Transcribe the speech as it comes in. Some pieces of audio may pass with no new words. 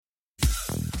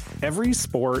Every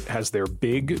sport has their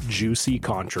big, juicy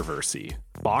controversy.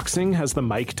 Boxing has the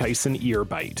Mike Tyson ear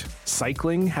bite.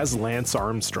 Cycling has Lance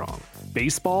Armstrong.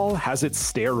 Baseball has its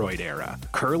steroid era.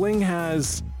 Curling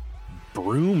has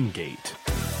Broomgate.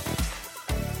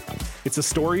 It's a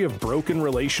story of broken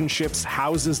relationships,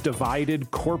 houses divided,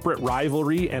 corporate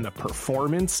rivalry, and a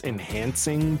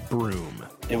performance-enhancing broom.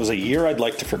 It was a year I'd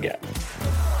like to forget.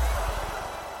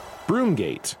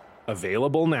 Broomgate,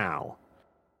 available now.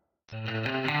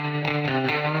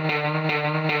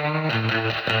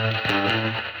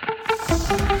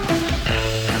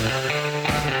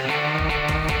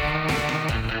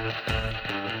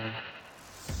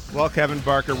 Well, Kevin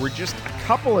Barker, we're just a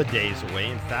couple of days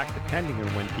away. In fact, depending on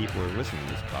when people are listening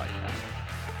to this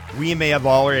podcast, we may have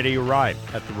already arrived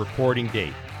at the reporting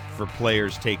date for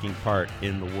players taking part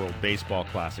in the World Baseball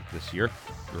Classic this year.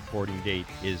 The reporting date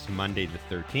is Monday the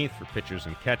 13th for pitchers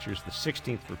and catchers, the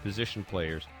 16th for position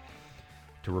players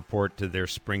to report to their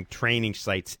spring training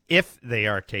sites if they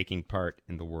are taking part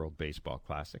in the World Baseball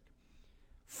Classic.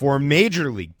 For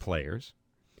major league players,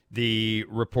 the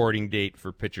reporting date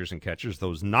for pitchers and catchers,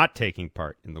 those not taking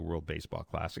part in the World Baseball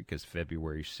Classic, is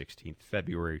February 16th.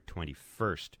 February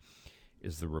 21st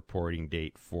is the reporting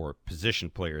date for position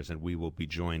players, and we will be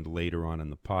joined later on in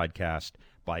the podcast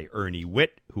by Ernie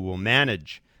Whitt, who will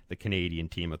manage the Canadian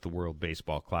team at the World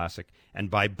Baseball Classic, and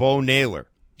by Bo Naylor,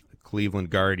 the Cleveland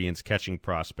Guardians catching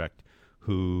prospect,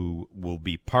 who will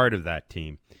be part of that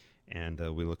team. And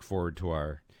we look forward to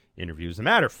our interviews. As a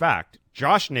matter of fact,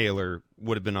 Josh Naylor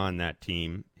would have been on that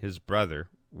team, his brother,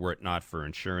 were it not for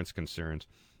insurance concerns.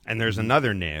 And there's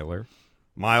another Naylor,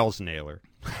 Miles Naylor,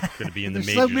 going to be in the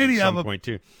majors at some point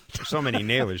too. There's so many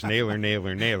Naylors,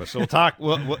 Naylor. So we'll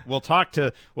talk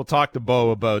to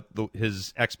Bo about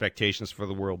his expectations for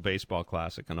the World Baseball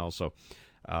Classic, and also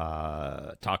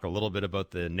talk a little bit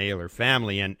about the Naylor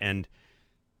family and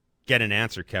get an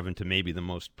answer, Kevin, to maybe the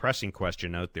most pressing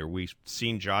question out there. We've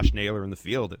seen Josh Naylor in the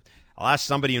field. I'll ask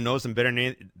somebody who knows him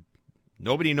better.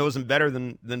 Nobody knows him better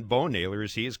than Bo Naylor.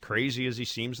 Is he as crazy as he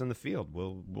seems in the field?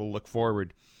 We'll look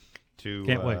forward to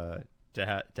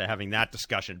having that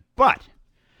discussion. But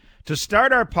to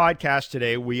start our podcast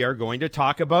today, we are going to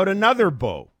talk about another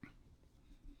Bo.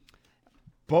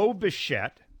 Bo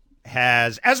Bichette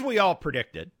has, as we all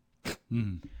predicted,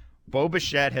 Bo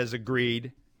Bichette has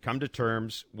agreed, come to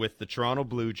terms with the Toronto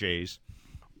Blue Jays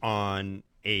on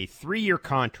a 3-year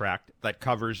contract that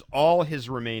covers all his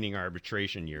remaining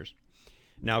arbitration years.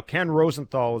 Now, Ken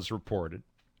Rosenthal has reported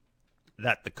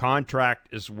that the contract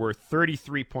is worth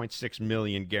 $33.6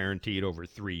 million guaranteed over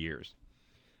 3 years.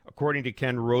 According to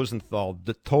Ken Rosenthal,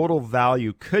 the total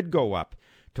value could go up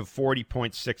to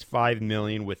 $40.65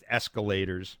 million with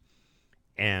escalators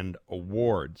and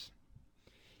awards.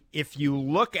 If you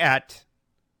look at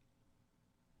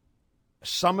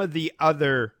some of the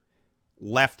other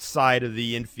left side of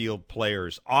the infield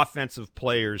players, offensive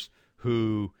players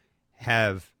who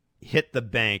have hit the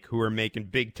bank, who are making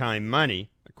big-time money,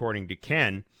 according to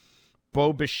Ken,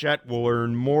 Bo Bichette will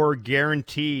earn more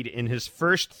guaranteed in his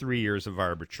first 3 years of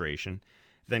arbitration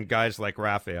than guys like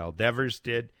Rafael Devers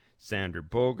did, Xander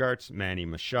Bogaerts, Manny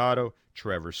Machado,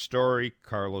 Trevor Story,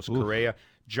 Carlos Correa,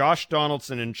 Josh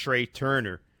Donaldson, and Trey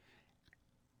Turner.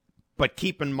 But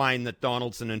keep in mind that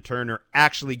Donaldson and Turner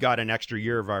actually got an extra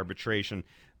year of arbitration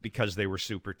because they were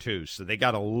Super 2. So they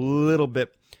got a little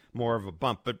bit more of a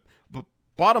bump. But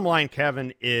bottom line,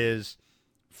 Kevin, is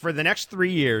for the next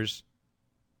 3 years,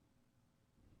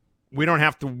 we don't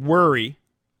have to worry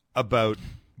about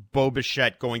Bo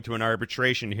Bichette going to an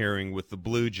arbitration hearing with the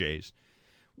Blue Jays,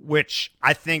 which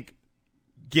I think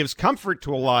gives comfort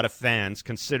to a lot of fans,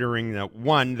 considering that,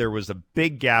 one, there was a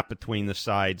big gap between the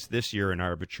sides this year in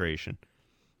arbitration,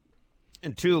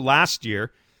 and two, last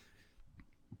year,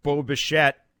 Bo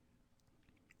Bichette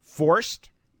forced,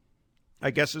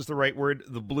 I guess is the right word,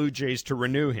 the Blue Jays to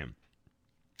renew him.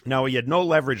 Now, he had no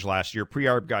leverage last year.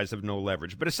 Pre-arb guys have no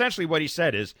leverage. But essentially what he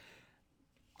said is,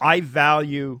 I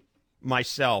value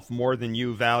myself more than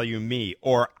you value me,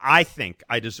 or I think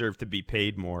I deserve to be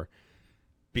paid more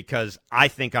because I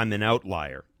think I'm an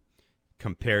outlier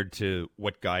compared to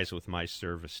what guys with my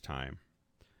service time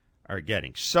are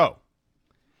getting. So,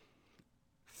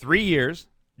 3 years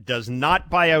does not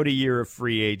buy out a year of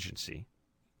free agency.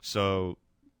 So,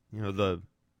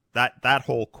 that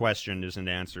whole question isn't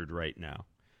answered right now.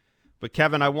 But,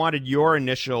 Kevin, I wanted your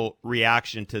initial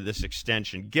reaction to this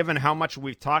extension. Given how much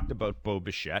we've talked about Bo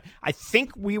Bichette, I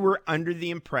think we were under the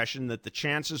impression that the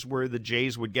chances were the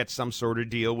Jays would get some sort of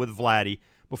deal with Vladdy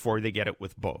before they get it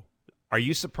with Bo. Are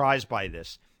you surprised by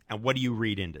this? And what do you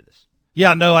read into this?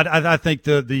 Yeah, no, I think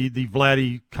the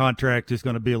Vladdy contract is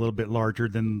going to be a little bit larger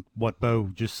than what Bo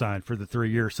just signed for the 3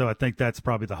 years. So I think that's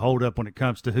probably the holdup when it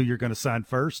comes to who you're going to sign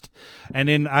first. And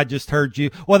then I just heard you.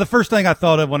 Well, the first thing I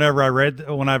thought of whenever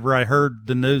I heard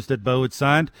the news that Bo had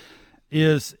signed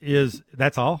is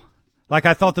that's all. Like,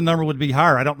 I thought the number would be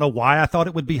higher. I don't know why I thought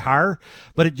it would be higher,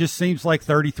 but it just seems like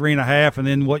 33.5. And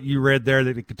then what you read there,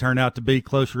 that it could turn out to be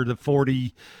closer to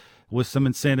 40 with some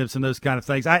incentives and those kind of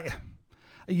things.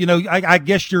 I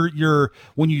guess you're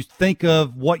when you think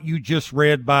of what you just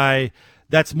read by,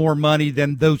 that's more money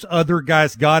than those other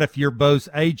guys got if you're Bo's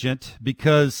agent,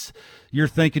 because you're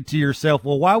thinking to yourself,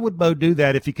 well, why would Bo do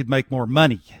that if he could make more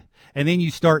money? And then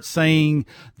you start saying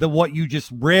what you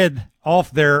just read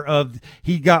off there of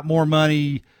he got more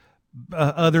money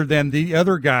other than the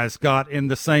other guys got in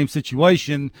the same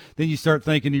situation. Then you start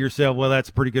thinking to yourself, well, that's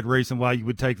a pretty good reason why you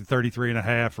would take the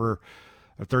 33.5 or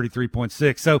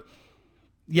 33.6. So,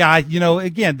 yeah,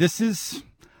 again,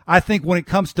 I think when it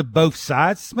comes to both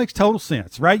sides, this makes total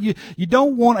sense, right? You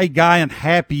don't want a guy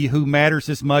unhappy who matters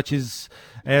as much as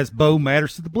Bo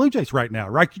matters to the Blue Jays right now,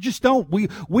 right? You just don't.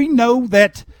 We know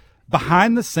that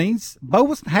behind the scenes, Bo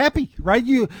wasn't happy, right?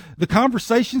 The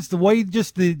conversations, the way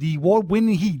just when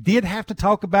he did have to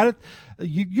talk about it,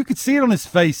 you could see it on his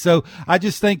face. So I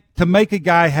just think to make a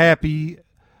guy happy,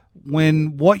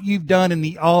 when what you've done in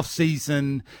the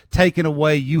offseason taken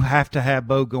away, you have to have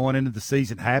Bo going into the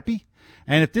season happy.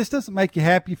 And if this doesn't make you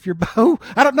happy, if you're Bo,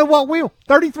 I don't know what will.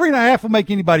 33.5 will make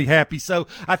anybody happy. So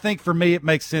I think for me, it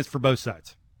makes sense for both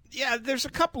sides. Yeah, there's a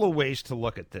couple of ways to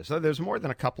look at this. There's more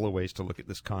than a couple of ways to look at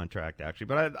this contract, actually.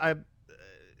 But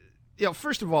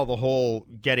first of all, the whole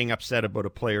getting upset about a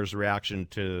player's reaction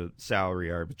to salary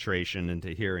arbitration and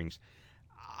to hearings.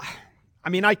 I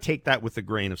mean, I take that with a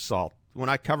grain of salt. When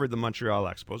I covered the Montreal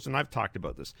Expos, and I've talked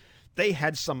about this, they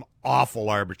had some awful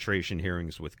arbitration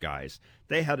hearings with guys.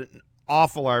 They had an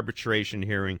awful arbitration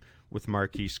hearing with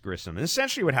Marquise Grissom. And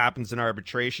essentially what happens in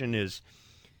arbitration is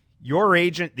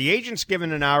the agent's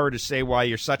given an hour to say why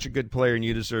you're such a good player and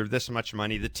you deserve this much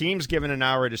money. The team's given an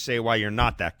hour to say why you're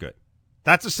not that good.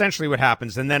 That's essentially what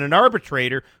happens. And then an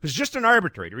arbitrator, who's just an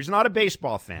arbitrator, he's not a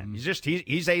baseball fan.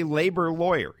 He's a labor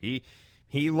lawyer.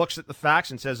 He looks at the facts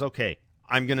and says, okay,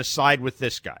 I'm going to side with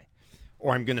this guy,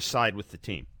 or I'm going to side with the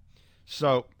team.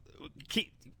 So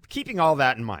keeping all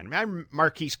that in mind,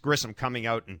 Marquise Grissom coming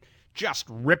out and just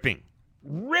ripping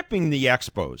the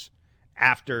Expos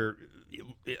after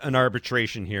an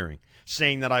arbitration hearing,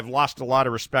 saying that I've lost a lot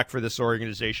of respect for this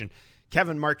organization.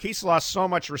 Kevin, Marquise lost so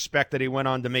much respect that he went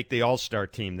on to make the All-Star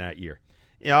team that year.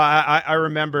 I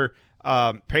remember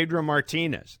Pedro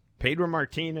Martinez.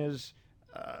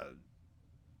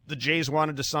 The Jays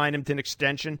wanted to sign him to an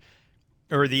extension,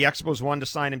 or the Expos wanted to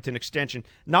sign him to an extension.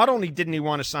 Not only didn't he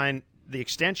want to sign the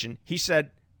extension, he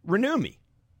said, renew me.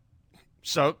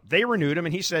 So they renewed him,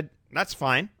 and he said, that's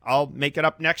fine. I'll make it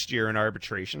up next year in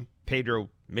arbitration. Pedro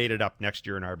made it up next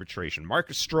year in arbitration.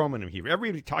 Marcus Stroman,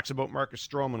 everybody talks about Marcus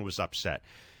Stroman was upset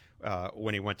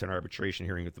when he went to an arbitration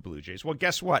hearing with the Blue Jays. Well,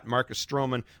 guess what? Marcus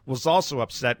Stroman was also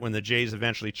upset when the Jays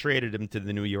eventually traded him to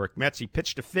the New York Mets. He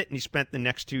pitched a fit, and he spent the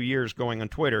next 2 years going on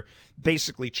Twitter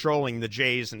basically trolling the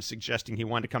Jays and suggesting he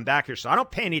wanted to come back here. So I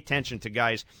don't pay any attention to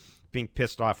guys being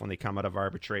pissed off when they come out of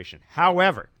arbitration.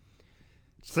 However,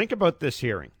 think about this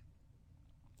hearing.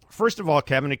 First of all,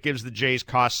 Kevin, it gives the Jays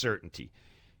cost certainty.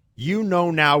 You know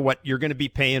now what you're going to be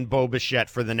paying Bo Bichette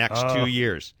for the next 2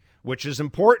 years, which is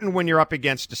important when you're up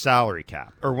against a salary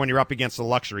cap or when you're up against a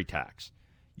luxury tax.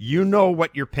 You know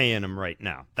what you're paying him right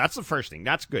now. That's the first thing.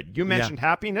 That's good. You mentioned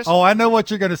happiness. Oh, I know what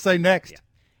you're going to say next. Yeah.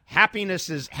 Happiness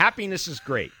is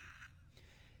great.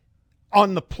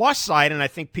 On the plus side, and I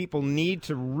think people need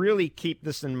to really keep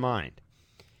this in mind,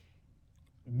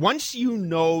 once you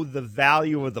know the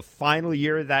value of the final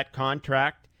year of that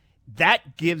contract,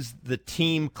 that gives the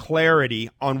team clarity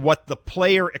on what the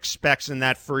player expects in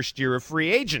that first year of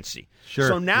free agency. Sure.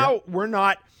 So now we're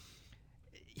not...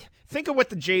 Think of what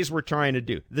the Jays were trying to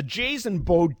do. The Jays and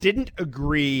Bo didn't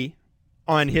agree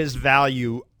on his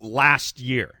value last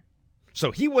year.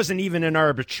 So he wasn't even in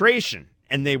arbitration,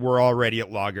 and they were already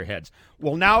at loggerheads.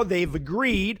 Well, now they've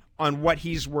agreed on what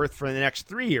he's worth for the next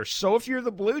 3 years. So if you're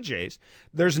the Blue Jays,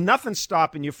 there's nothing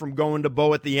stopping you from going to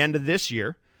Bo at the end of this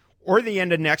year or the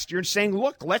end of next year and saying,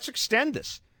 look, let's extend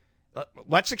this.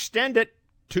 Let's extend it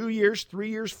 2 years, 3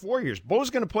 years, 4 years. Bo's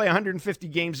going to play 150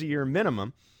 games a year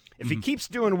minimum. If he keeps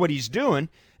doing what he's doing,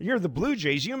 and you're the Blue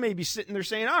Jays, you may be sitting there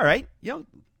saying, all right,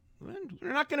 we're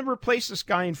not going to replace this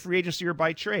guy in free agency or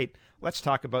by trade. Let's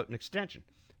talk about an extension.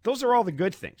 Those are all the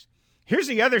good things. Here's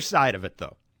the other side of it,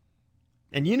 though.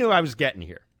 And you knew I was getting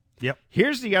here. Yep.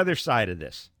 Here's the other side of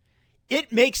this.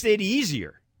 It makes it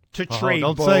easier to trade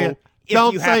don't Bo say it. if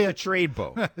Don't you say have it. to trade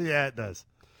Bo. Yeah, it does.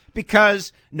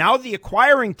 Because now the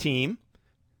acquiring team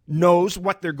knows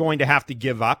what they're going to have to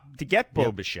give up to get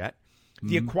Bo Bichette.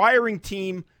 The acquiring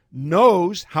team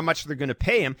knows how much they're going to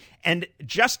pay him. And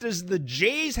just as the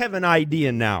Jays have an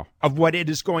idea now of what it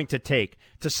is going to take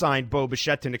to sign Bo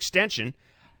Bichette to an extension,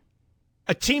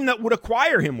 a team that would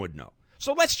acquire him would know.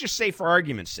 So let's just say, for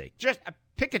argument's sake, just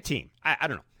pick a team. I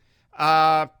don't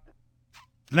know.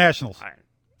 Nationals.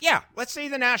 Yeah, let's say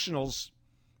the Nationals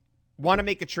want to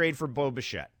make a trade for Bo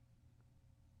Bichette.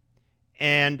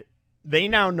 And they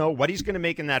now know what he's going to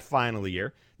make in that final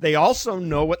year. They also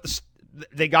know what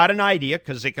they got an idea,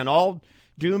 because they can all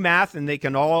do math and they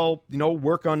can all,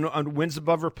 work on wins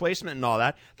above replacement and all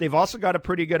that. They've also got a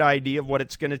pretty good idea of what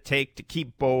it's going to take to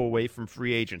keep Bo away from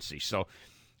free agency. So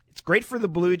it's great for the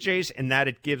Blue Jays in that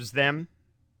it gives them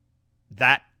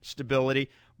that stability,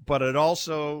 but it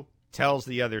also tells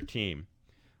the other team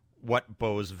what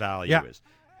Bo's value is.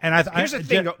 And here's the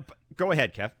thing. Go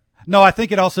ahead, Kev. No, I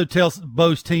think it also tells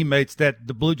Bo's teammates that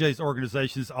the Blue Jays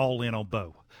organization is all in on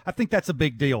Bo. I think that's a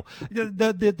big deal.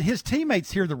 His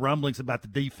teammates hear the rumblings about the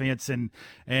defense, and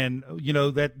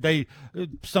that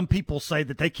some people say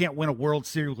that they can't win a World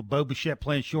Series with Bo Bichette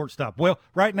playing shortstop. Well,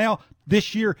 right now,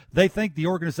 this year, they think the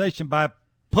organization, by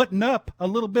putting up a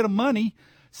little bit of money,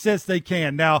 says they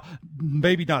can. Now,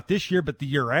 maybe not this year, but the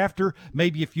year after,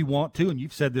 maybe if you want to, and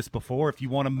you've said this before, if you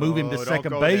want to move him to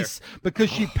second base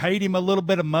because you paid him a little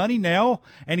bit of money now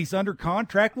and he's under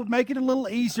contract, would make it a little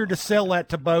easier to sell that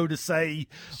to Bo, to say,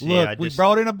 look, we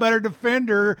brought in a better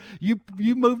defender. You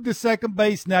moved to second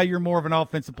base. Now you're more of an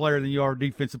offensive player than you are a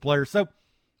defensive player. So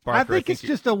Barker, I think it's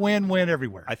just a win-win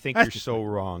everywhere. I think you're so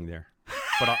wrong there.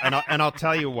 But I'll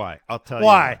tell you why. I'll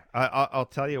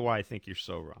tell you why I think you're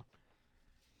so wrong.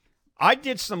 I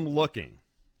did some looking.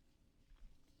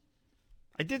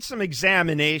 I did some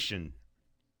examination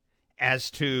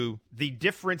as to the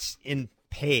difference in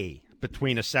pay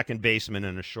between a second baseman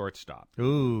and a shortstop.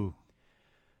 Ooh.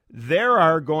 There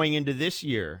are, going into this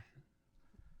year,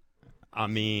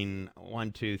 1,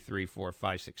 2, 3, 4,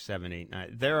 5, 6, 7, 8,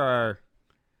 9. There are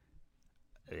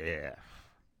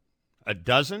a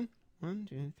dozen. 1,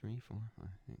 2, 3, 4, 5,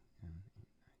 6, 7,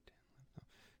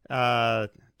 8, 9, 10,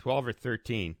 12 or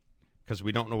 13. Because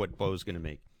we don't know what Bo's going to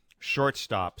make.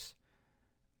 Shortstops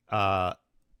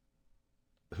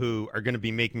who are going to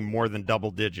be making more than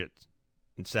double digits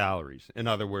in salaries. In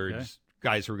other words,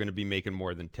 guys who are going to be making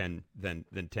more than $10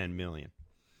 million.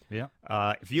 Yeah.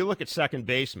 If you look at second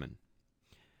baseman,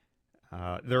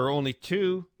 there are only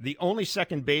two. The only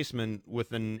second baseman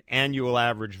with an annual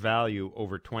average value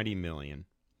over $20 million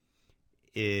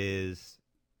is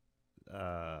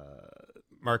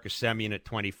Marcus Semien at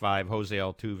 25, Jose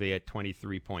Altuve at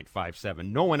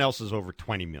 23.57. No one else is over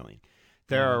 20 million.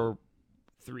 There are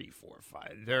 3, 4,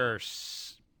 5.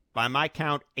 There's, by my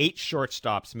count, 8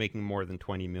 shortstops making more than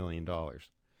 $20 million.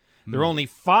 There are only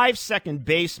 5 second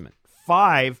basemen,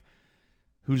 5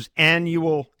 whose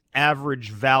annual average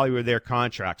value of their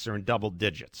contracts are in double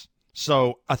digits.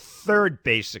 So a third,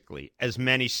 basically, as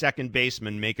many second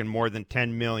basemen making more than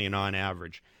 $10 million on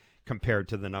average compared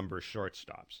to the number of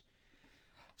shortstops.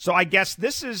 So I guess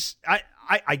this is,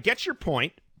 I get your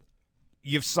point.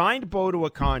 You've signed Bo to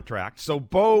a contract. So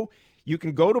Bo, you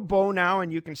can go to Bo now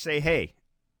and you can say, hey,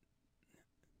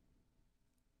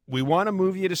 we want to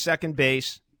move you to second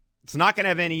base. It's not going to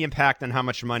have any impact on how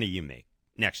much money you make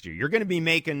next year. You're going to be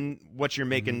making what you're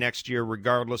making next year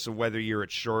regardless of whether you're at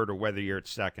short or whether you're at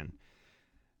second.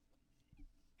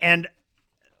 And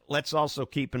let's also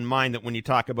keep in mind that when you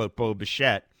talk about Bo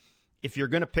Bichette, if you're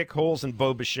going to pick holes in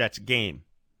Bo Bichette's game,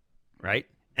 right?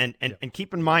 And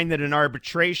keep in mind that in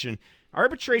arbitration,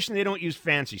 they don't use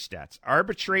fancy stats.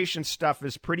 Arbitration stuff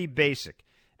is pretty basic.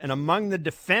 And among the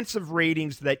defensive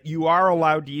ratings that you are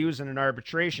allowed to use in an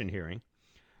arbitration hearing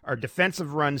are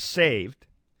defensive runs saved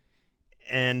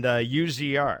and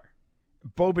UZR.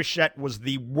 Bo Bichette was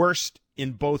the worst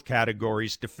in both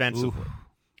categories defensively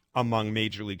among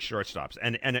major league shortstops.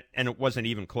 And it wasn't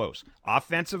even close.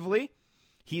 Offensively,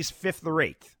 he's 5th or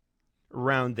 8th.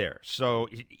 Around there. So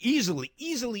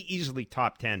easily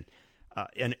top 10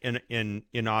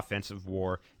 in offensive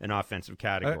WAR and offensive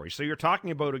category. So you're talking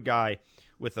about a guy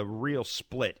with a real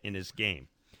split in his game.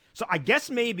 So I guess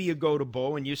maybe you go to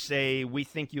Bo and you say, we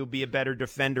think you'll be a better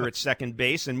defender at second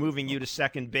base, and moving you to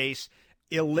second base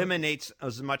eliminates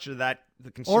as much of that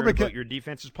the concern about your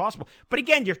defense as possible. But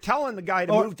again, you're telling the guy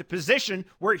to move to position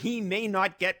where he may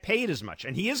not get paid as much,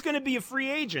 and he is going to be a free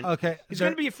agent. Okay, he's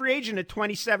going to be a free agent at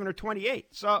 27 or 28.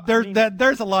 So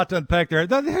there's a lot to unpack there.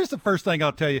 Here's the first thing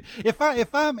I'll tell you: if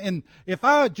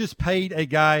I just paid a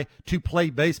guy to play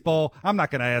baseball, I'm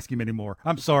not going to ask him anymore.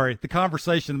 I'm sorry. The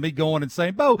conversation of me going and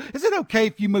saying, "Bo, is it okay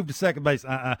if you move to second base?"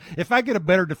 If I get a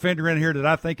better defender in here that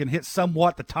I think can hit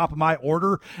somewhat the top of my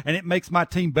order and it makes my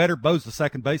team better, Bo's the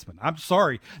second baseman. I'm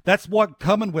sorry. That's what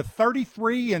coming with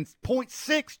 33 and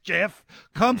 0.6, Jeff,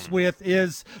 comes with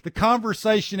is the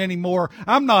conversation anymore.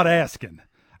 I'm not asking.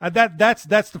 That's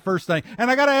the first thing.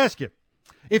 And I got to ask you,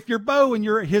 if you're Bo and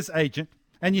you're his agent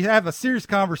and you have a serious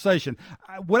conversation,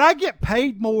 would I get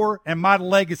paid more and my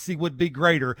legacy would be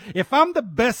greater if I'm the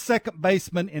best second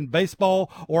baseman in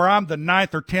baseball or I'm the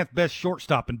 9th or 10th best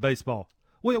shortstop in baseball?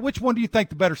 Which one do you think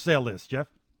the better sell is, Jeff?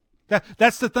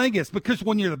 That's the thing is, because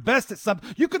when you're the best at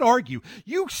something, you could argue,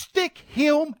 you stick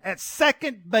him at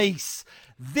second base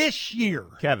this year.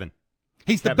 Kevin.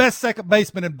 He's the best second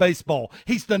baseman in baseball.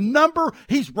 He's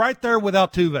right there with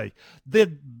Altuve. The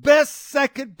best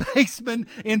second baseman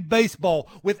in baseball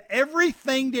with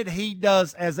everything that he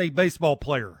does as a baseball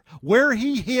player. Where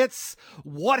he hits,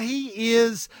 what he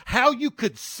is, how you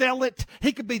could sell it.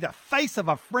 He could be the face of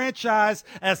a franchise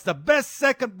as the best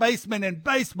second baseman in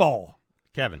baseball.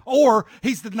 Kevin. Or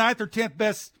he's the 9th or 10th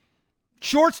best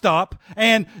shortstop,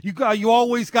 and you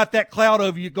always got that cloud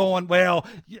over you going, well,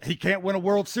 he can't win a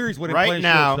World Series when he plays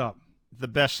shortstop. The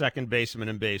best second baseman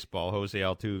in baseball, Jose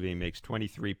Altuve, makes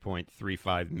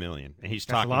 $23.35 million, and he's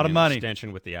talking a lot of money.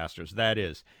 Extension with the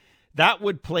Astros. That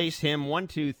would place him 1,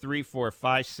 2, 3, 4,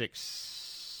 5, 6,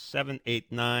 7,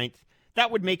 8, 9th. That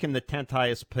would make him the 10th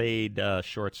highest paid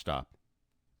shortstop,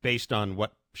 based on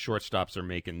what shortstops are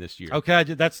making this year. Okay,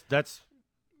 that's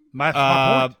my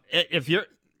point. If you're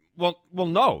Well,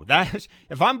 no.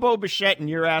 If I'm Bo Bichette and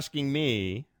you're asking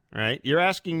me, right? You're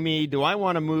asking me, do I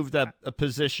want to move to a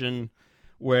position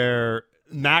where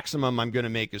maximum I'm going to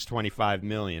make is $25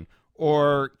 million,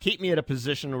 or keep me at a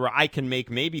position where I can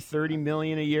make maybe $30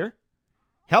 million a year?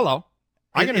 Hello,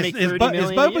 I'm going to make $30 million.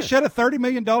 Is Bo Bichette a $30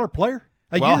 million player?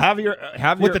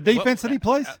 With the defense that he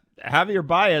plays. Javier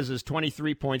Baez is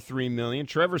 $23.3 million.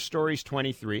 Trevor Story's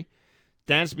 $23.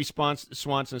 Dansby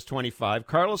Swanson's 25.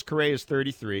 Carlos Correa is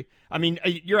 33. I mean,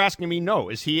 you're asking me, no.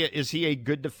 Is he a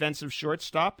good defensive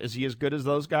shortstop? Is he as good as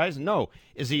those guys? No.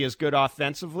 Is he as good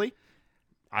offensively?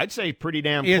 I'd say pretty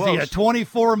damn close. Is he a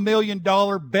 $24 million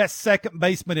best second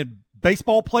baseman in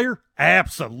baseball player?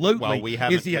 Absolutely.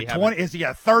 Well, is he a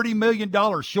 $30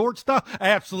 million shortstop?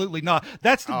 Absolutely not.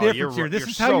 That's the difference here. This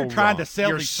is how you're trying to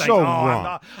sell these things.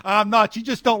 Wrong. I'm not. You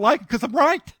just don't like it because I'm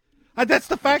right. That's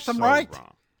the fact. I'm right. Wrong.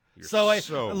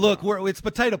 Look, it's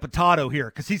potato here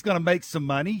because he's going to make some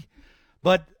money.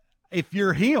 But if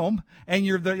you're him and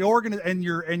you're the and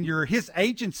you're his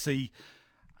agency,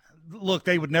 look,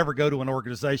 they would never go to an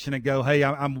organization and go, "Hey,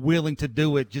 I'm willing to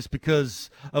do it just because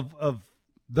of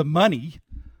the money."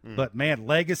 But man,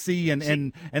 legacy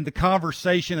and the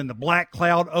conversation and the black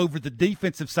cloud over the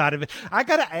defensive side of it. I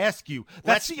got to ask you.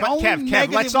 That's the only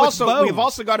negative with Bo. We've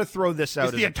also got to throw this out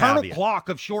as a caveat. It's the eternal clock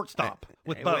of shortstop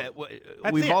with Bo.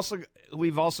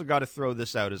 We've also got to throw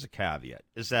this out as a caveat.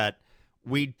 Is that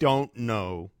we don't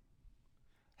know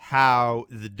how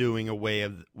the doing away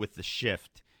with the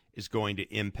shift is going to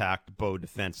impact Bo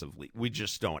defensively. We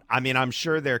just don't. I mean, I'm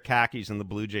sure their khakis in the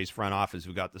Blue Jays front office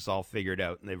who got this all figured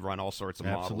out, and they've run all sorts of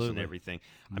models and everything.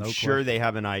 I'm sure they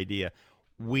have an idea.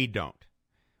 We don't.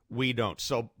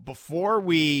 So before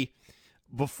we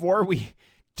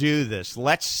do this,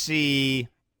 let's see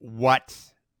what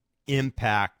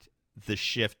impact the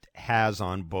shift has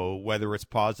on Bo, whether it's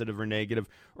positive or negative,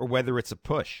 or whether it's a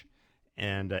push.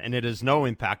 And it has no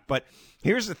impact. But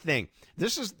here's the thing.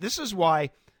 This is why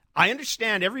I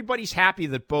understand everybody's happy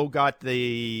that Bo got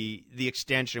the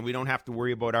extension. We don't have to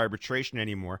worry about arbitration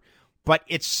anymore. But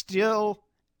it still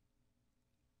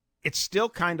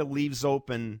kind of leaves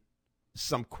open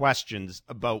some questions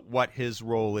about what his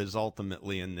role is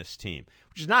ultimately in this team,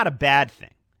 which is not a bad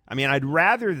thing. I mean, I'd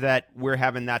rather that we're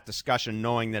having that discussion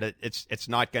knowing that it's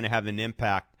not going to have an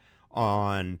impact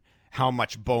on how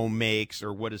much Bo makes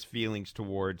or what his feelings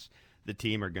towards the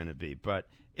team are going to be. But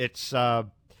it's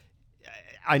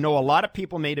I know a lot of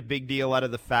people made a big deal out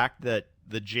of the fact that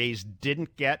the Jays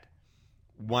didn't get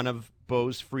one of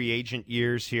Bo's free agent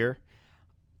years here.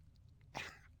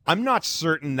 I'm not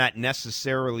certain that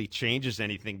necessarily changes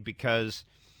anything because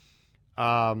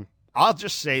I'll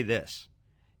just say this.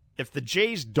 If the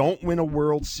Jays don't win a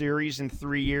World Series in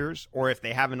 3 years, or if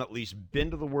they haven't at least been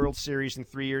to the World Series in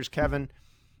 3 years, Kevin,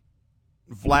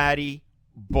 Vladdy,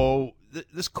 Bo,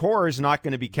 this core is not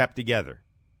going to be kept together.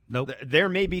 Nope. There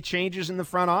may be changes in the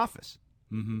front office.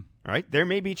 Mm-hmm. Right? There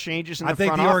may be changes in the I think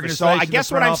front the office. organization, So I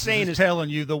guess what I'm saying is telling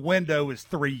you the window is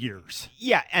 3 years.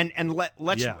 Yeah, and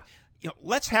let's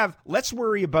let's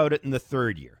worry about it in the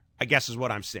third year. I guess is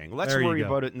what I'm saying. Let's worry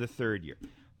about it in the third year.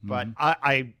 But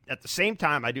I at the same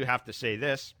time, I do have to say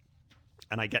this,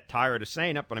 and I get tired of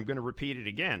saying it, but I'm going to repeat it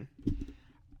again.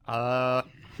 Man,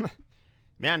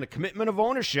 the commitment of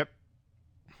ownership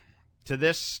to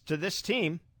this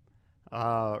team,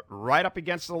 right up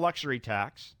against the luxury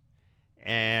tax,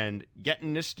 and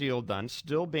getting this deal done,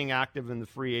 still being active in the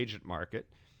free agent market.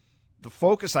 The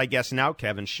focus, I guess, now,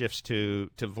 Kevin, shifts to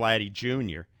Vladdy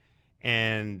Jr.,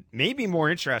 and maybe more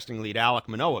interestingly to Alek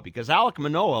Manoah, because Alek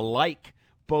Manoah, like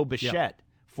Bo Bichette,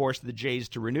 forced the Jays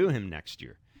to renew him next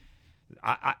year.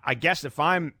 I guess if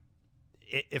I'm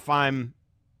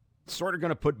sort of going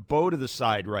to put Bo to the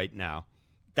side right now,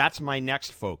 that's my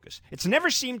next focus. It's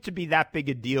never seemed to be that big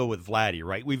a deal with Vladdy,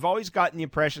 right? We've always gotten the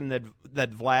impression that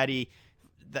Vladdy,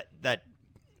 that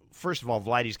first of all,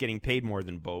 Vladdy's getting paid more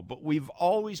than Bo, but we've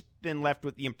always been left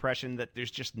with the impression that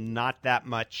there's just not that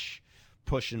much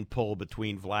push and pull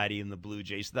between Vladdy and the Blue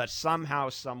Jays, that somehow,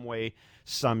 some way,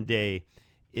 someday,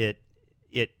 it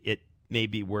may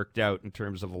be worked out in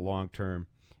terms of a long-term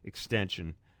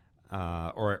extension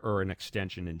or an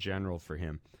extension in general for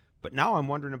him. But now I'm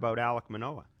wondering about Alek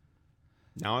Manoah.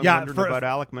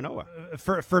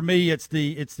 For me, it's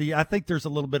the I think there's a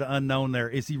little bit of unknown there.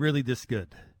 Is he really this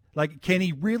good? Like, can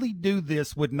he really do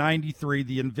this with 93,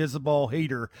 the invisible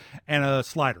heater, and a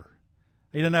slider?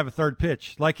 He doesn't have a third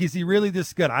pitch. Like, is he really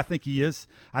this good? I think he is.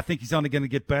 I think he's only going to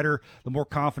get better the more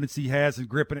confidence he has in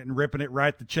gripping it and ripping it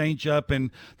right, the change up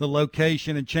and the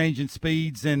location and changing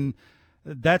speeds. And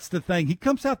that's the thing. He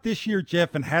comes out this year,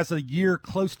 Jeff, and has a year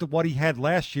close to what he had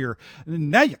last year.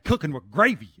 And now you're cooking with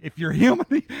gravy if you're him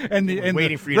and the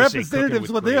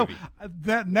representatives with him.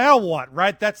 Now what,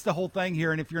 right? That's the whole thing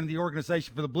here. And if you're in the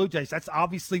organization for the Blue Jays, that's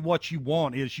obviously what you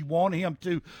want, is you want him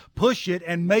to push it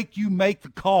and make you make the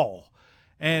call.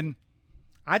 And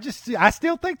I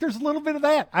still think there's a little bit of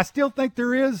that. I still think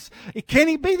there is. Can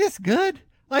he be this good?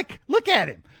 Like, look at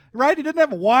him, right? He doesn't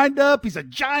have a wind-up. He's a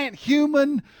giant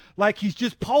human. Like, he's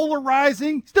just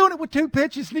polarizing. He's doing it with 2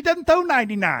 pitches, and he doesn't throw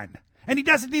 99. And he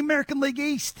does it in the American League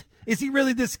East. Is he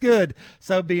really this good?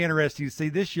 So it'd be interesting to see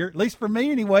this year, at least for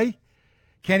me anyway.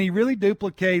 Can he really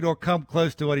duplicate or come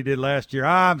close to what he did last year?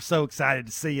 I'm so excited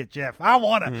to see it, Jeff. I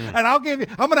want to. And I'm going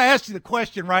to ask you the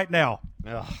question right now.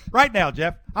 Ugh. Right now,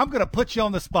 Jeff. I'm going to put you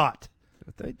on the spot.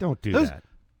 They don't do that.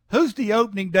 Who's the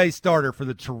opening day starter for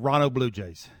the Toronto Blue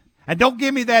Jays? And don't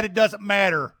give me that it doesn't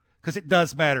matter, because it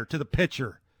does matter to the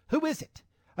pitcher. Who is it?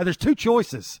 There's 2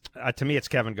 choices. To me, it's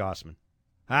Kevin Gausman.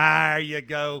 There you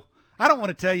go. I don't want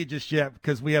to tell you just yet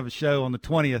because we have a show on the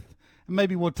 20th. And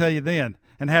maybe we'll tell you then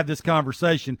and have this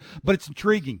conversation. But it's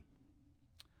intriguing.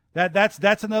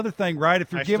 That's another thing, right?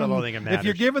 If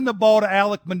you're giving the ball to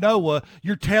Alek Manoah,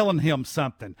 you're telling him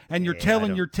something, and you're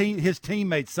telling his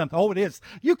teammates something. Oh, it is.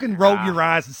 You can roll your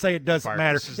eyes and say it doesn't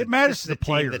matter. It matters to the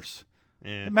players.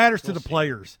 It matters to the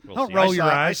players. Don't roll your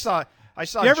eyes. I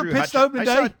saw. You ever pitched opening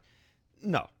day?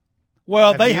 No.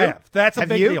 Well, they have. That's a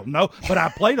big deal. No, but I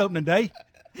played opening day.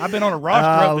 I've been on a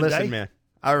roster opening day. Listen, man.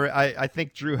 I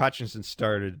think Drew Hutchinson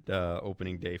started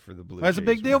opening day for the Blue Jays. That's a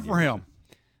big deal for him.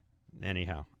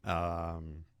 Anyhow,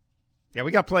 yeah,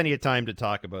 we got plenty of time to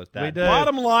talk about that. We do.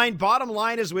 Bottom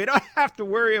line is we don't have to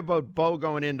worry about Bo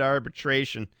going into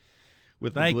arbitration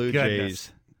with the Blue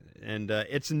Jays. And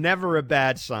it's never a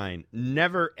bad sign.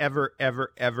 Never, ever,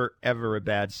 ever, ever, ever a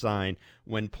bad sign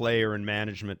when player and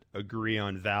management agree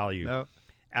on value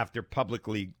after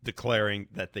publicly declaring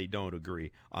that they don't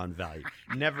agree on value.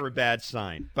 Never a bad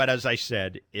sign. But as I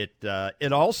said,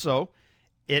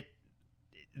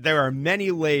 there are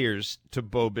many layers to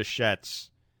Bo Bichette's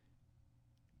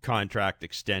contract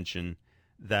extension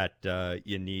that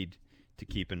you need to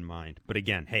keep in mind. But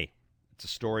again, hey, it's a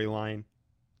storyline.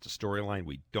 It's a storyline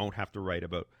we don't have to write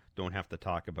about, don't have to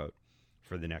talk about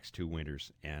for the next 2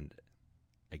 winters. And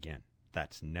again,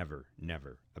 that's never,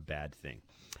 never a bad thing.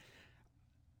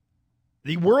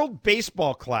 The World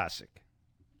Baseball Classic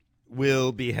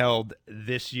will be held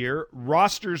this year.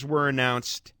 Rosters were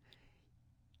announced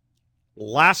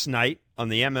last night on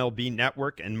the MLB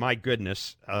Network, and my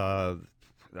goodness, the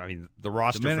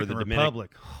roster for the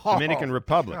Dominican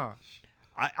Republic.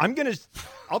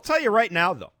 I'll tell you right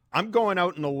now, though, I'm going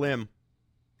out on a limb.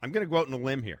 I'm going to go out on a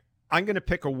limb here. I'm going to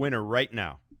pick a winner right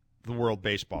now, the World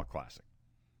Baseball Classic.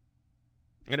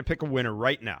 I'm going to pick a winner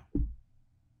right now.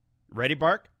 Ready,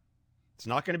 Bark? It's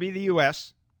not going to be the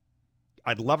U.S.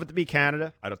 I'd love it to be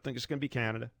Canada. I don't think it's going to be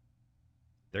Canada.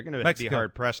 They're going to be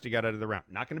hard-pressed to get out of the round.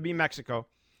 Not going to be Mexico.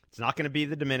 It's not going to be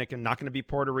the Dominican. Not going to be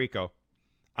Puerto Rico.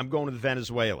 I'm going with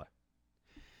Venezuela.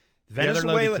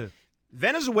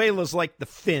 Venezuela's like the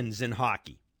Finns in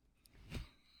hockey.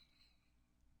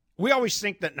 We always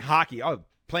think that in hockey,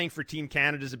 playing for Team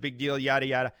Canada is a big deal, yada,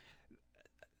 yada.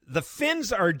 The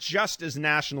Finns are just as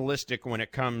nationalistic when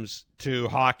it comes to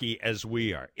hockey as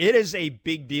we are. It is a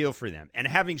big deal for them. And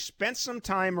having spent some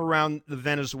time around the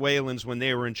Venezuelans when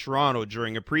they were in Toronto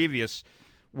during a previous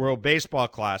World Baseball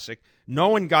Classic,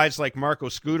 knowing guys like Marco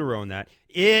Scutaro and that,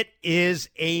 it is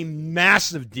a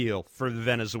massive deal for the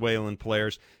Venezuelan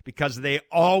players because they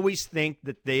always think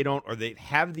that they don't, or they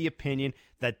have the opinion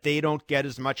that they don't get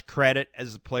as much credit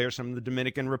as the players from the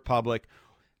Dominican Republic,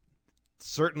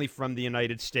 certainly from the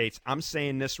United States. I'm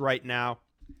saying this right now,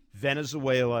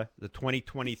 Venezuela, the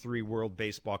 2023 World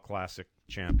Baseball Classic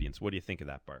champions. What do you think of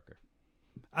that, Barker?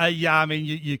 Yeah, I mean,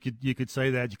 you could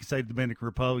say that. You could say the Dominican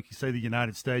Republic. You could say the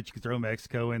United States. You could throw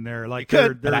Mexico in there. Like,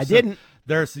 but I didn't.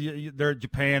 There's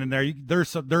Japan in there.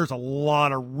 There's a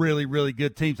lot of really, really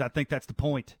good teams. I think that's the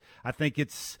point. I think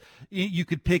you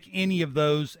could pick any of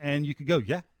those and you could go,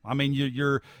 yeah. I mean,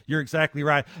 you're exactly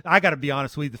right. I got to be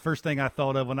honest with you. The first thing I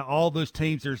thought of when all those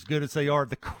teams are as good as they are,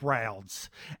 the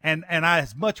crowds. And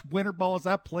as much winter ball as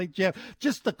I played, Jeff,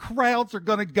 just the crowds are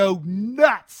going to go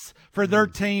nuts for their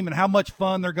team and how much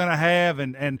fun they're going to have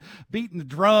and beating the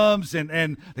drums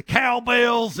and the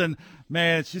cowbells and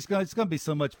man, it's going to be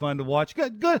so much fun to watch.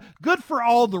 Good for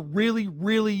all the really,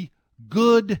 really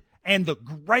good and the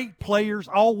great players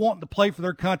all wanting to play for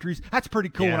their countries. That's pretty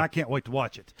cool, and I can't wait to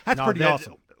watch it. That's pretty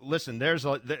awesome. Listen, there's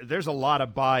a lot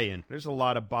of buy-in. There's a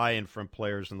lot of buy-in from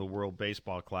players in the World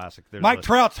Baseball Classic. Mike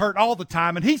Trout's hurt all the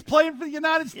time, and he's playing for the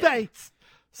United States.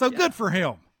 So good for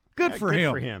him. Good for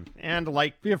him. And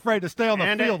be afraid to stay on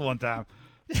the field one time.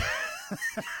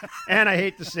 And I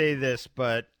hate to say this,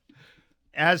 but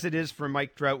as it is for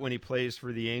Mike Trout when he plays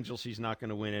for the Angels, he's not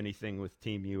going to win anything with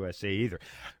Team USA either.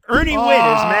 Ernie Whitt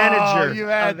is manager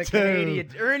of the Canadian.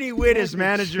 Ernie Whitt is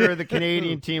manager of the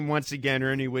Canadian team once again.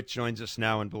 Ernie Whitt joins us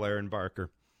now in Blair and Barker.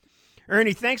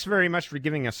 Ernie, thanks very much for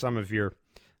giving us some of your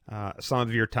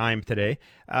time today.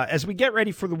 As we get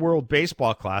ready for the World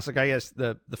Baseball Classic, I guess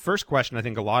the first question I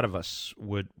think a lot of us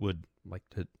would like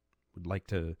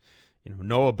to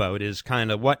know about is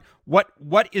kind of what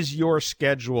is your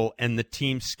schedule and the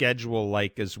team's schedule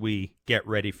like as we get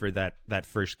ready for that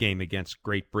first game against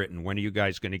Great Britain? When are you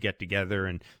guys going to get together,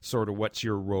 and sort of what's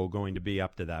your role going to be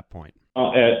up to that point?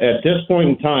 At this point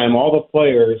in time, all the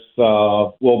players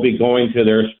will be going to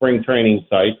their spring training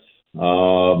sites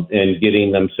and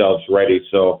getting themselves ready.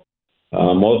 So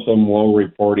most of them will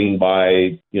reporting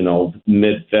by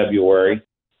mid-February.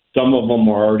 Some of them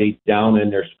are already down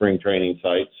in their spring training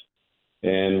sites.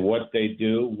 And what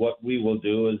we will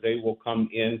do is they will come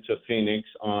into Phoenix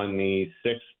on the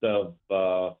 6th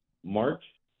of March.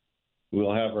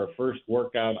 We'll have our first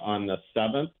workout on the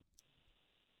 7th.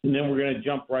 And then we're going to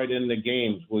jump right into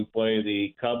games. We play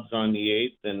the Cubs on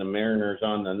the 8th and the Mariners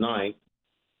on the 9th.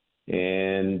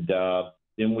 And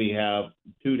then we have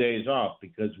 2 days off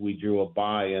because we drew a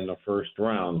bye in the first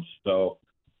round. So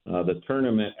the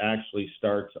tournament actually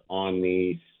starts on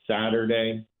the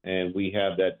Saturday, and we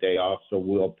have that day off, so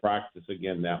we'll practice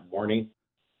again that morning.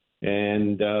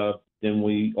 And then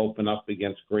we open up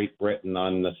against Great Britain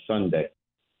on the Sunday,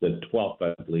 the 12th,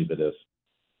 I believe it is.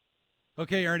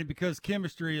 Okay, Ernie, because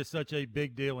chemistry is such a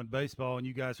big deal in baseball and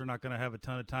you guys are not going to have a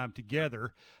ton of time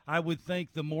together, I would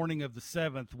think the morning of the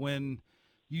 7th when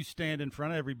you stand in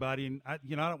front of everybody, and I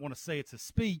don't want to say it's a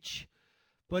speech,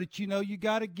 but, you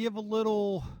got to give a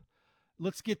little –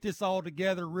 let's get this all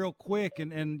together real quick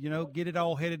and get it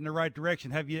all headed in the right direction.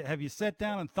 Have you sat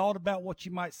down and thought about what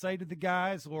you might say to the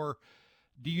guys, or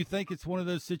do you think it's one of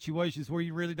those situations where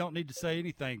you really don't need to say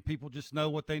anything? People just know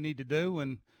what they need to do,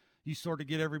 and you sort of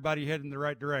get everybody heading in the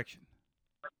right direction?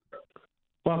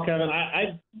 Well, Kevin,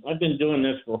 I've been doing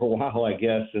this for a while, I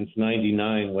guess, since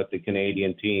 '99 with the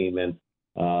Canadian team, and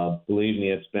believe me,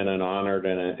 it's been an honor,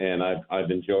 and I've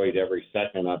enjoyed every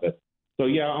second of it. So,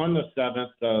 yeah, on the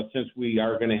 7th, since we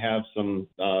are going to have some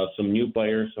new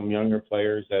players, some younger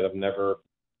players that have never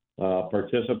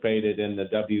participated in the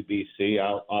WBC,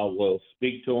 I will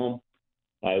speak to them.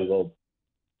 I will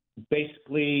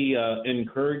basically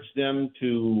encourage them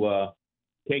to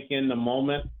take in the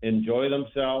moment, enjoy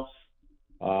themselves,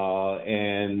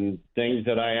 and things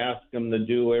that I ask them to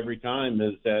do every time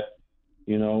is that,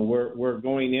 we're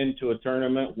going into a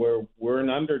tournament where we're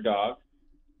an underdog.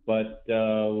 But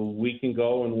we can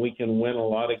go and we can win a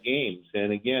lot of games.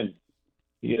 And again,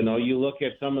 you look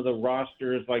at some of the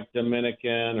rosters like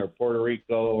Dominican or Puerto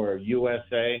Rico or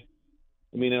USA,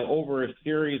 I mean, over a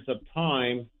series of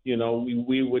time,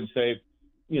 we would say,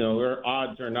 their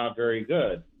odds are not very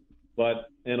good. But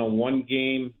in a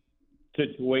one-game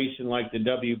situation like the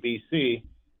WBC,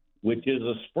 which is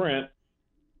a sprint,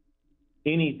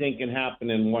 anything can happen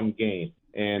in one game.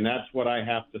 And that's what I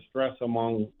have to stress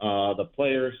among the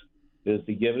players, is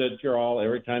to give it your all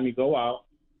every time you go out.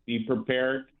 Be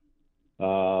prepared.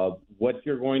 What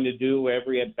you're going to do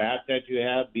every at-bat that you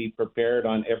have, be prepared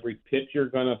on every pitch you're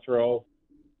going to throw.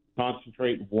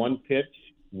 Concentrate one pitch,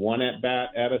 one at-bat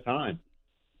at a time.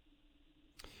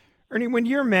 Ernie, when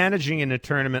you're managing in a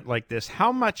tournament like this,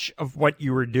 how much of what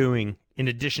you are doing, in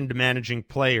addition to managing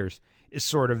players, is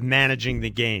sort of managing the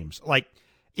games? Like,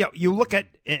 you look at,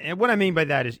 and what I mean by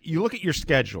that is you look at your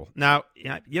schedule. Now,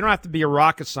 you don't have to be a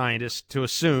rocket scientist to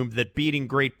assume that beating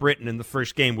Great Britain in the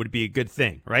first game would be a good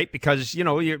thing, right? Because,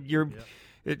 you're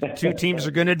two teams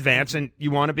are going to advance and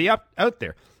you want to be out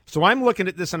there. So I'm looking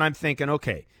at this and I'm thinking,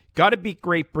 okay, got to beat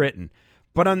Great Britain.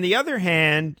 But on the other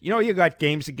hand, you got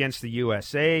games against the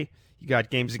USA, you got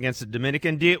games against the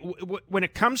Dominican. When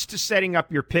it comes to setting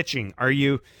up your pitching, are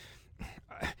you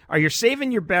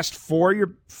saving your best for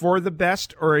the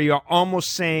best, or are you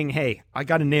almost saying, hey, I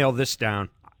got to nail this down?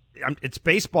 It's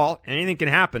baseball. Anything can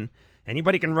happen.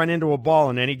 Anybody can run into a ball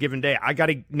on any given day. I got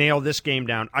to nail this game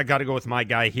down. I got to go with my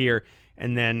guy here,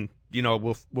 and then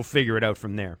we'll figure it out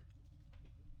from there.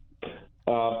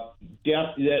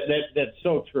 Yeah, that's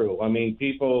so true. I mean,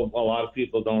 a lot of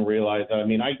people don't realize. I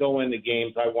mean, I go into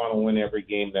games. I want to win every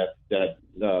game that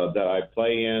I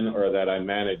play in or that I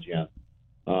manage in.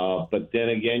 But then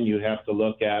again, you have to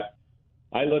look at.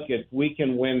 If we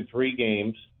can win 3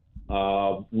 games,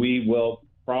 we will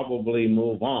probably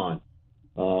move on.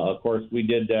 Of course, we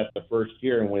did that the first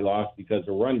year and we lost because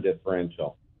of run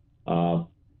differential.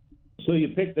 So you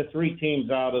pick the 3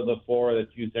 teams out of the 4 that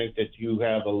you think that you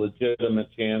have a legitimate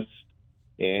chance,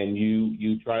 and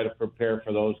you try to prepare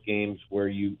for those games where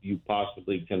you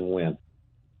possibly can win.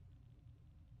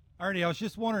 Ernie, I was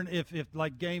just wondering if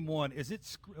like game 1,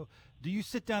 do you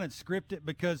sit down and script it?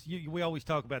 Because we always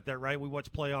talk about that, right? We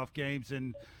watch playoff games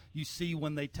and you see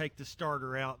when they take the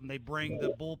starter out and they bring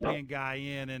the bullpen guy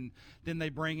in, and then they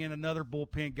bring in another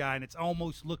bullpen guy, and it's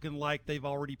almost looking like they've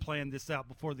already planned this out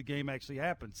before the game actually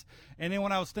happens. And then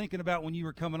when I was thinking about when you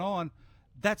were coming on,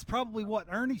 that's probably what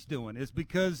Ernie's doing, is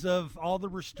because of all the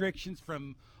restrictions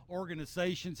from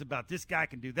organizations about this guy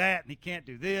can do that and he can't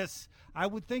do this. I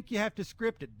would think you have to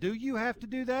script it. Do you have to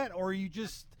do that, or are you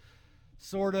just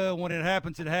sort of, when it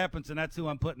happens, and that's who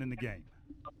I'm putting in the game?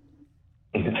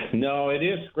 No, it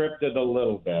is scripted a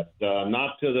little bit.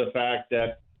 Not to the fact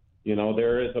that,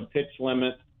 there is a pitch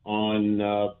limit on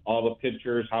all the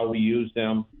pitchers, how we use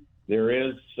them. There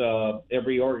is,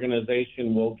 every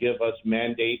organization will give us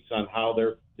mandates on how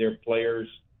their players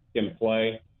can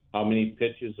play, how many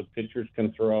pitches the pitchers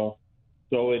can throw.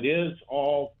 So it is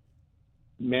all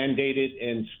mandated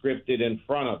and scripted in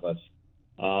front of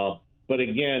us. But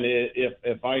again,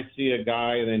 if I see a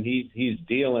guy and he's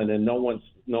dealing and no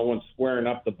one's squaring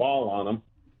up the ball on him,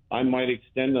 I might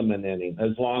extend him an inning,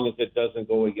 as long as it doesn't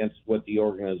go against what the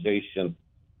organization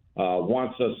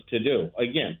wants us to do.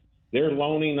 Again, they're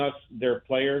loaning us their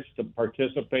players to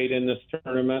participate in this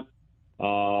tournament.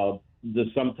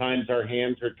 Sometimes our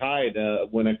hands are tied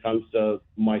when it comes to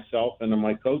myself and to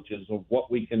my coaches of what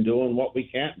we can do and what we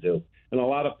can't do. And a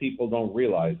lot of people don't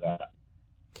realize that.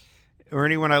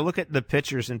 Ernie, when I look at the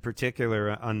pitchers in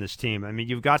particular on this team, I mean,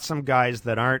 you've got some guys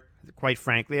that aren't, quite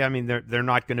frankly, I mean, they're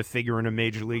not going to figure in a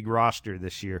major league roster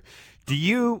this year. Do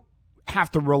you have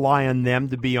to rely on them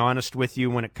to be honest with you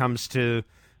when it comes to,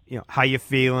 how you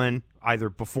feeling either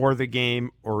before the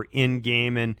game or in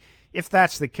game? And if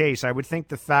that's the case, I would think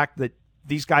the fact that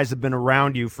these guys have been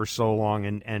around you for so long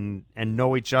and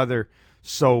know each other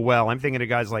so well. I'm thinking of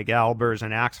guys like Albers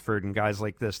and Axford and guys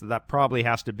like this. That probably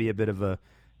has to be a bit of a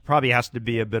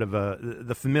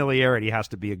the familiarity has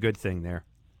to be a good thing there.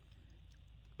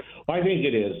 I think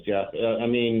it is, Jeff. I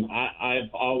mean,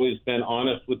 I've always been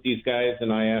honest with these guys,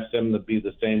 and I ask them to be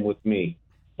the same with me.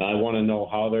 I want to know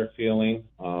how they're feeling,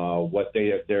 what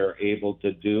they're able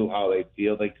to do, how they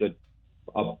feel they could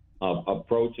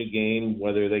approach a game,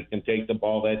 whether they can take the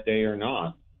ball that day or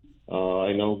not.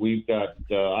 I know we've got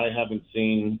I haven't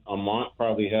seen Amont,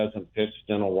 probably hasn't pitched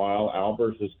in a while.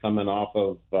 Albers is coming off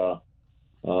of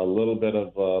a little bit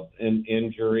of an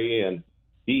injury, and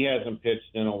he hasn't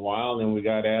pitched in a while. And then we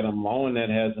got Adam Lowen that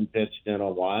hasn't pitched in a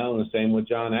while, and the same with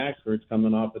John Axford's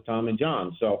coming off of Tommy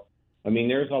John. So, I mean,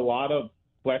 there's a lot of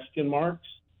question marks,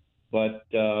 but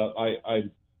I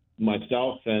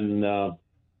myself and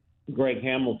Greg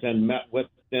Hamilton met with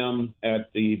them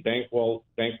at the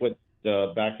banquet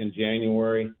back in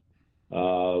January.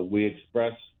 We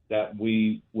expressed that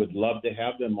we would love to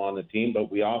have them on the team, but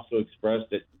we also expressed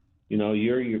that,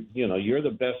 you're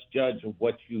the best judge of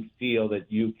what you feel that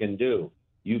you can do.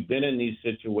 You've been in these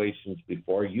situations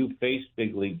before. You faced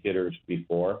big league hitters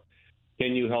before.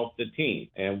 Can you help the team?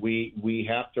 And we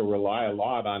have to rely a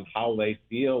lot on how they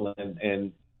feel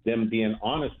and them being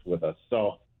honest with us.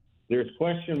 So there's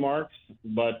question marks,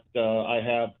 but I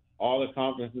have all the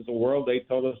confidence in the world. They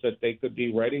told us that they could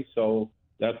be ready, so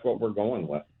that's what we're going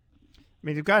with. I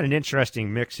mean, you've got an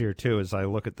interesting mix here, too, as I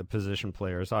look at the position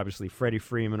players. Obviously, Freddie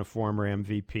Freeman, a former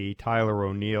MVP, Tyler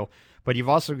O'Neill. But you've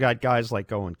also got guys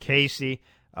like Owen Casey,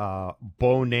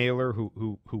 Bo Naylor,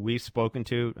 who we've spoken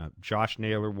to. Josh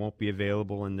Naylor won't be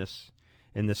available in this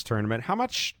tournament. How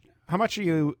much are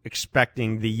you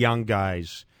expecting the young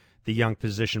guys, the young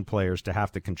position players, to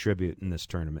have to contribute in this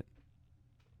tournament?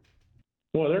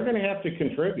 Well, they're going to have to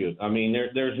contribute. I mean,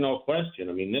 there's no question.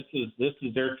 I mean, this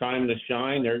is their time to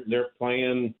shine. They're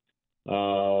playing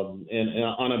on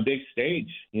a big stage.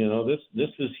 This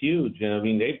is huge. And I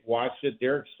mean, they've watched it.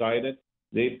 They're excited.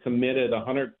 They've committed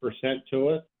 100% to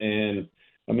it. And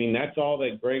I mean, that's all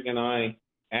that Greg and I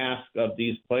ask of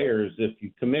these players. If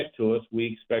you commit to us, we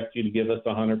expect you to give us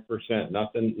 100%.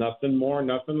 Nothing more,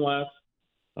 nothing less.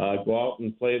 Go out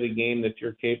and play the game that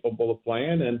you're capable of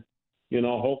playing, and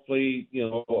hopefully,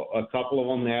 a couple of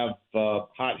them have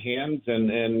hot hands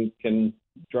and can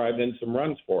drive in some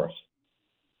runs for us.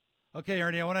 Okay,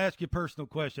 Ernie, I want to ask you a personal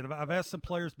question. I've asked some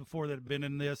players before that have been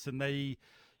in this, and they,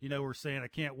 were saying, I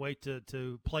can't wait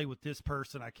to play with this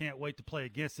person. I can't wait to play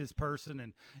against this person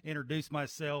and introduce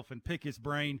myself and pick his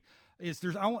brain.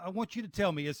 I want you to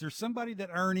tell me, is there somebody that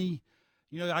Ernie,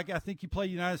 I think you play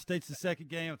United States the second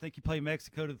game. I think you play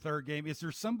Mexico the third game. Is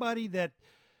there somebody that,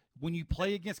 when you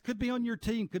play against, could be on your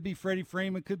team, could be Freddie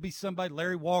Freeman, could be somebody,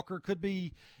 Larry Walker,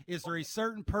 is there a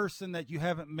certain person that you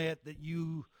haven't met that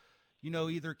you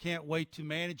either can't wait to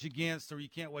manage against, or you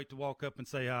can't wait to walk up and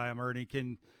say, hi, I'm Ernie,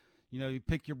 can, you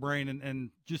pick your brain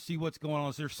and just see what's going on?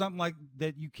 Is there something like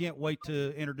that you can't wait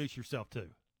to introduce yourself to?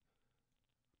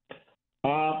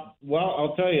 Well,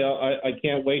 I'll tell you, I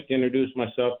can't wait to introduce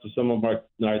myself to some of our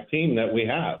team that we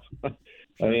have.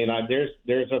 I mean,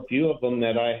 there's a few of them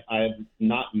that I've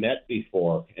not met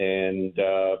before, and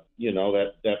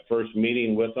that first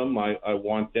meeting with them, I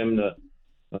want them to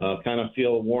kind of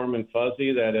feel warm and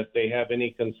fuzzy, that if they have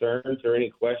any concerns or any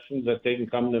questions, that they can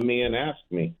come to me and ask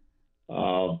me.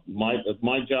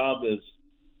 My job is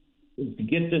to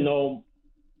get to know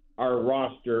our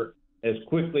roster as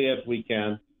quickly as we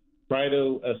can, try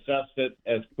to assess it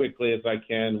as quickly as I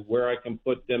can, where I can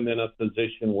put them in a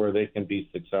position where they can be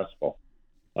successful.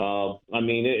 I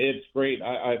mean, it's great.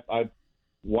 I've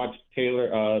watched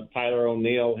Tyler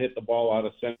O'Neill hit the ball out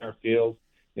of center field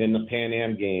in the Pan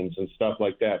Am games and stuff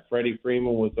like that. Freddie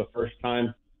Freeman was the first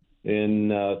time in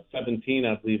 17,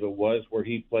 I believe it was, where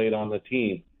he played on the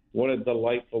team. What a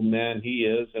delightful man he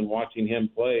is, and watching him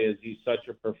play is he's such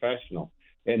a professional.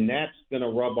 And that's going to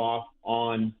rub off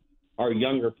on our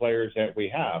younger players that we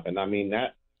have. And I mean,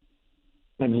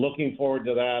 I'm looking forward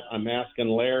to that. I'm asking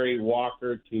Larry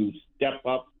Walker to step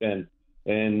up and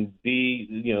be,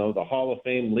 the Hall of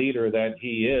Fame leader that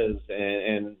he is.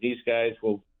 And these guys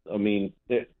will, I mean,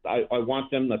 I want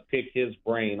them to pick his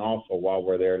brain also while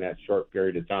we're there in that short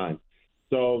period of time.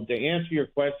 So to answer your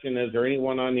question, is there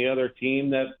anyone on the other team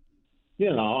that,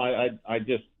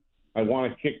 I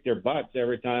want to kick their butts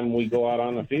every time we go out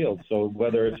on the field. So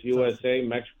whether it's USA,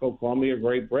 Mexico, Colombia,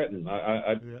 Great Britain,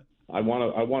 I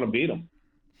want to beat them.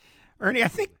 Ernie, I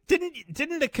think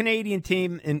didn't the Canadian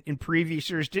team in previous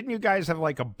years, didn't you guys have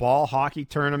like a ball hockey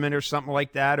tournament or something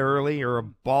like that early, or a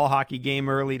ball hockey game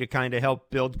early to kind of help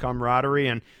build camaraderie?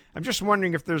 And I'm just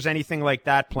wondering if there's anything like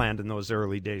that planned in those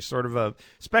early days, sort of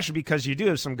especially because you do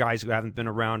have some guys who haven't been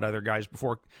around other guys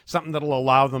before, something that'll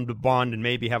allow them to bond and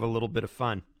maybe have a little bit of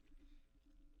fun.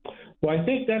 Well, I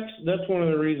think that's one of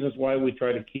the reasons why we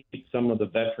try to keep some of the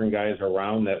veteran guys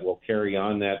around that will carry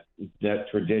on that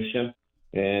tradition.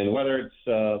 And whether it's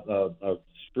a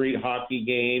street hockey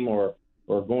game or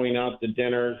going out to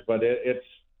dinners, but it's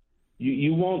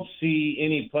you won't see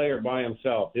any player by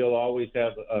himself. He'll always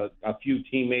have a few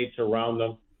teammates around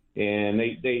them, and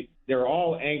they're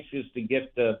all anxious to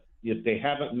get if they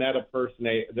haven't met a person,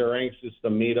 they're anxious to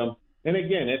meet them. And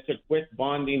again, it's a quick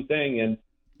bonding thing, and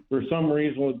for some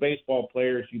reason with baseball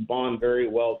players, you bond very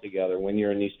well together when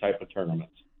you're in these type of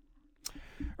tournaments.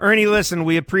 Ernie, listen,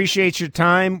 we appreciate your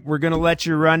time. We're going to let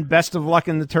you run. Best of luck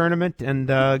in the tournament, and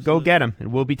go get them.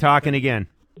 And we'll be talking again.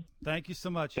 Thank you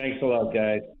so much. Thanks a lot,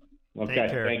 guys. Okay,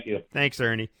 take care. Thank you. Thanks,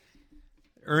 Ernie.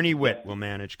 Ernie Whitt will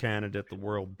manage Canada at the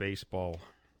World Baseball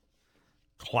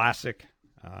Classic.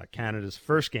 Canada's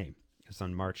first game is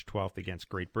on March 12th against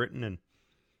Great Britain.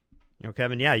 And,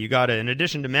 Kevin, you got to, in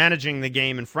addition to managing the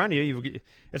game in front of you,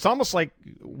 it's almost like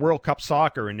World Cup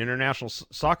soccer and international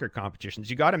soccer competitions.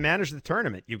 You got to manage the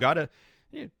tournament. You got to,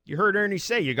 you heard Ernie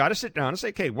say, you got to sit down and say,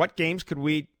 okay, what games could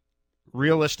we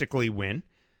realistically win?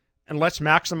 And let's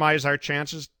maximize our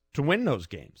chances to win those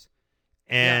games.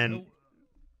 And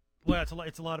well,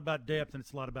 it's a lot about depth and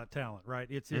it's a lot about talent, right?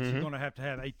 It's going to have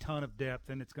a ton of depth,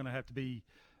 and it's going to have to be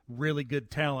really good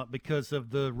talent because of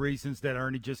the reasons that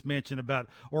Ernie just mentioned about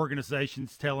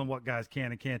organizations telling what guys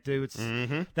can and can't do. It's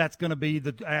that's going to be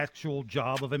the actual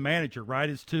job of a manager, right?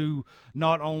 Is to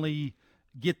not only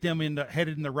get them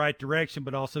headed in the right direction,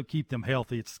 but also keep them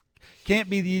healthy. It's can't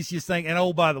be the easiest thing. And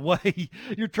oh, by the way,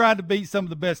 you're trying to beat some of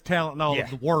the best talent in all of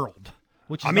the world.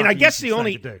 Which is I guess the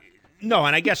only no,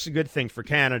 and I guess the good thing for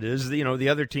Canada is the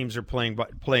other teams are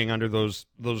playing under those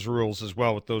rules as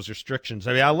well with those restrictions.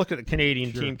 I look at the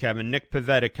Canadian team, Kevin. Nick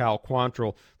Pivetta, Cal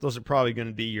Quantrill. Those are probably going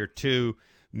to be your two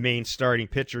main starting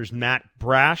pitchers. Matt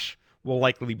Brash will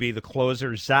likely be the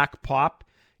closer. Zach Pop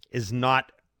is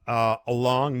not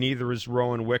along. Neither is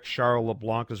Rowan Wick, Charles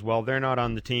LeBlanc as well. They're not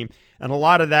on the team, and a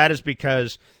lot of that is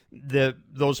because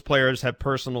those players have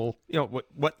personal,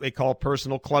 what they call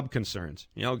personal club concerns.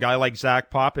 A guy like Zach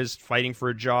Pop is fighting for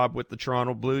a job with the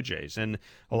Toronto Blue Jays, and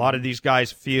a lot of these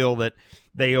guys feel that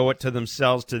they owe it to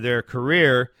themselves, to their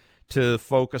career, to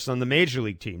focus on the major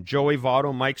league team. Joey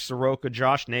Votto, Mike Soroka,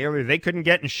 Josh Naylor, they couldn't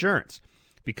get insurance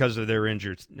because of their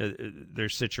injured their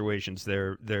situations.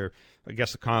 Their I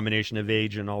guess a combination of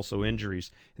age and also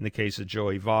injuries in the case of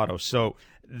Joey Votto. So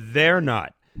they're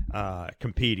not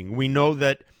competing. We know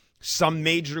that some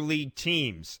major league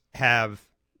teams have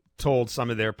told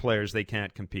some of their players they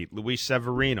can't compete. Luis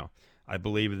Severino, I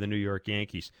believe, of the New York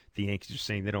Yankees. The Yankees are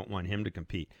saying they don't want him to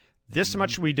compete. This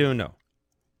much we do know.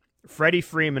 Freddie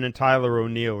Freeman and Tyler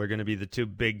O'Neill are going to be the two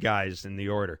big guys in the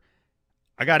order.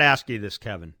 I got to ask you this,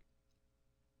 Kevin.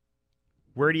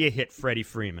 Where do you hit Freddie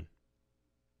Freeman?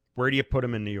 Where do you put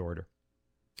him in the order?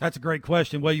 That's a great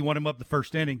question. Well, you want him up the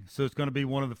first inning, so it's going to be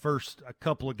one of the first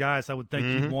couple of guys. I would think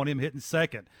you'd want him hitting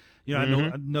second. I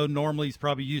know normally he's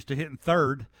probably used to hitting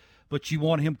third, but you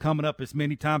want him coming up as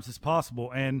many times as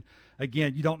possible. And,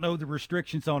 again, you don't know the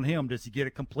restrictions on him. Does he get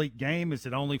a complete game? Is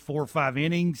it only 4 or 5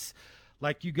 innings?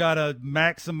 Like, you got to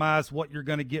maximize what you're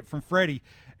going to get from Freddie.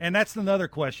 And that's another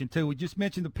question, too. We just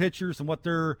mentioned the pitchers and what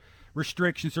their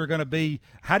restrictions are going to be.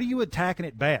 How do you attack an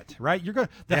at bat, right?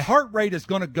 The heart rate is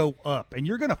going to go up, and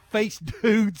you're going to face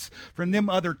dudes from them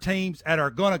other teams that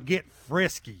are going to get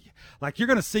frisky. Like, you're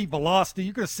going to see velocity.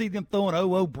 You're going to see them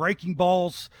throwing breaking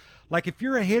balls. Like, if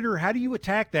you're a hitter, how do you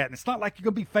attack that? And it's not like you're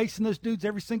going to be facing those dudes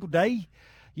every single day.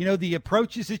 The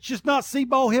approaches, it's just not see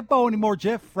ball, hit ball anymore,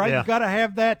 Jeff, right? Yeah. You got to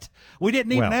have that. We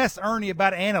didn't even ask Ernie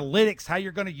about analytics, how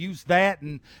you're going to use that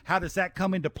and how does that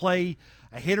come into play,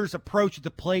 a hitter's approach at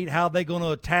the plate, how they going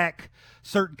to attack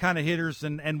certain kind of hitters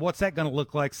and what's that going to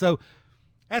look like. So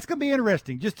that's going to be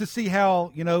interesting just to see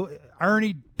how,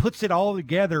 Ernie puts it all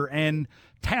together and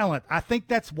talent. I think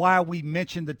that's why we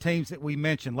mentioned the teams that we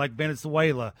mentioned, like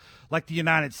Venezuela, like the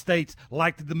United States,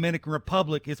 like the Dominican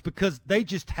Republic. It's because they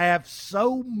just have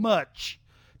so much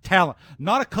talent.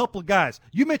 Not a couple of guys.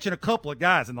 You mentioned a couple of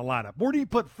guys in the lineup. Where do you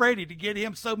put Freddie to get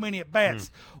him so many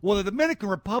at-bats? Well, the Dominican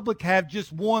Republic have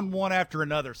just one after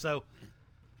another. So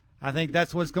I think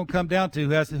that's what it's going to come down to,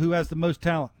 who has the most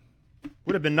talent.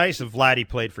 Would have been nice if Vladdy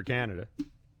played for Canada.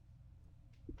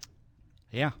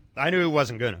 Yeah. I knew he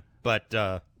wasn't going to.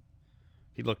 But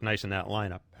he looked nice in that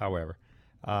lineup, however.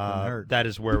 That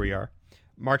is where we are.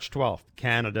 March 12th,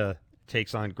 Canada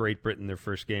takes on Great Britain, their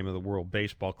first game of the World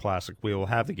Baseball Classic. We will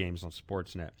have the games on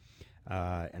Sportsnet.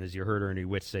 And as you heard Ernie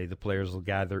Witt say, the players will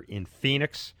gather in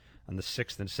Phoenix on the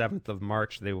 6th and 7th of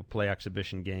March. They will play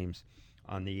exhibition games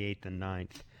on the 8th and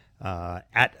 9th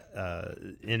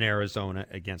in Arizona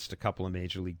against a couple of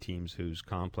major league teams whose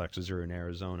complexes are in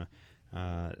Arizona.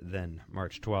 Then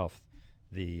March 12th.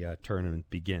 The tournament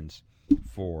begins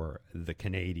for the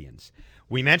Canadians.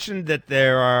 We mentioned that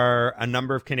there are a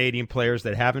number of Canadian players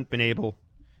that haven't been able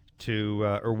to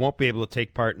or won't be able to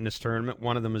take part in this tournament.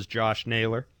 One of them is Josh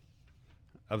Naylor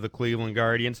of the Cleveland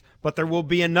Guardians, but there will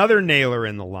be another Naylor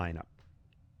in the lineup,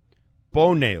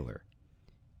 Bo Naylor,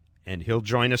 and he'll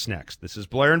join us next. This is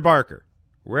Blair and Barker,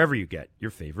 wherever you get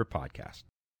your favorite podcast.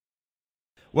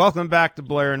 Welcome back to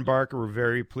Blair and Barker. We're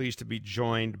very pleased to be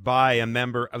joined by a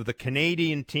member of the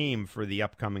Canadian team for the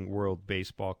upcoming World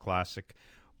Baseball Classic,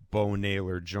 Bo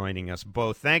Naylor, joining us.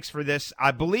 Bo, thanks for this.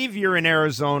 I believe you're in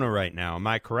Arizona right now. Am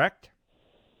I correct?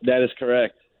 That is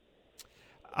correct.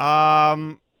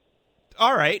 All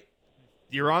right.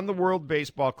 you're on the World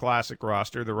Baseball Classic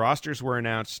roster. The rosters were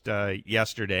announced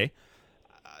yesterday.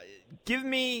 Give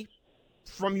me,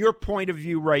 from your point of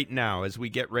view right now, as we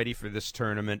get ready for this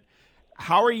tournament,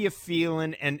 how are you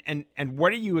feeling, and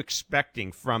what are you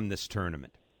expecting from this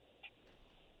tournament?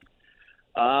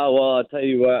 Well, I'll tell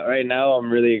you what, right now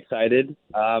I'm really excited.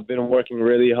 I've been working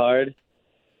really hard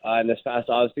in this past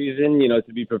off season,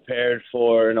 to be prepared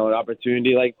for, an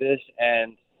opportunity like this.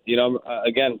 And,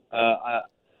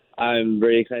 I'm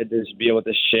very excited to be able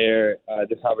to share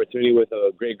this opportunity with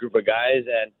a great group of guys.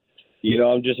 And,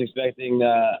 I'm just expecting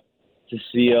to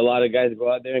see a lot of guys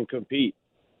go out there and compete,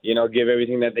 give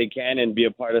everything that they can and be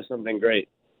a part of something great.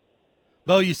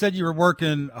 Bo, you said you were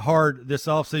working hard this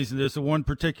offseason. Is there one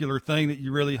particular thing that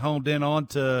you really honed in on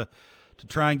to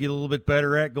try and get a little bit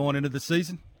better at going into the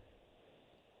season?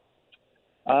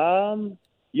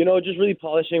 Just really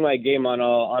polishing my game on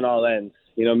all ends,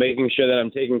 making sure that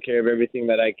I'm taking care of everything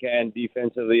that I can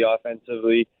defensively,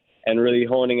 offensively, and really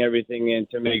honing everything in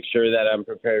to make sure that I'm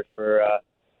prepared for, a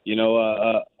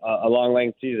long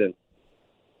length season.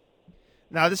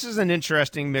 Now, this is an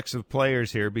interesting mix of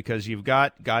players here because you've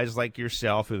got guys like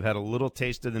yourself who've had a little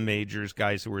taste of the majors,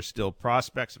 guys who are still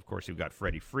prospects. Of course, you've got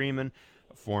Freddie Freeman,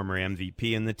 a former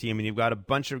MVP in the team, and you've got a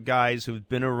bunch of guys who've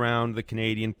been around the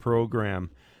Canadian program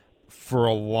for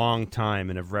a long time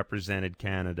and have represented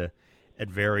Canada at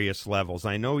various levels.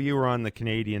 I know you were on the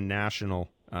Canadian national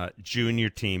junior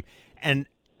team, and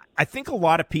I think a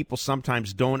lot of people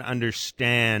sometimes don't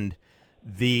understand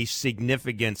the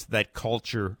significance that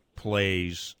culture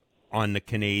plays on the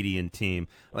Canadian team.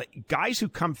 Like, guys who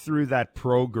come through that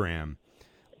program,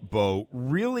 Bo,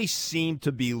 really seem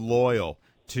to be loyal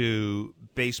to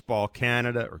Baseball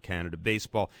Canada or Canada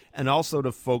Baseball, and also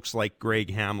to folks like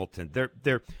Greg Hamilton.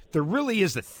 There really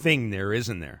is a thing there,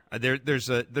 isn't there? There's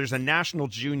a national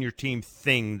junior team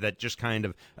thing that just kind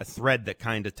of a thread that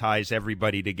kind of ties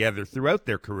everybody together throughout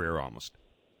their career almost.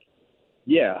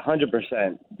 Yeah,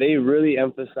 100%. They really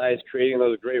emphasize creating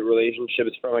those great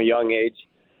relationships from a young age,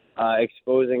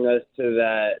 exposing us to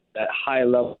that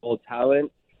high-level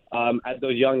talent at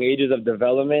those young ages of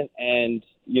development. And,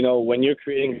 when you're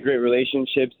creating great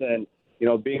relationships and,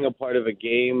 being a part of a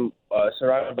game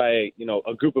surrounded by,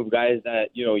 a group of guys that,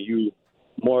 you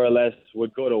more or less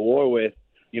would go to war with,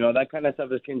 that kind of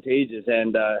stuff is contagious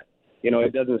and,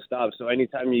 it doesn't stop. So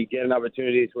anytime you get an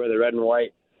opportunity to wear the red and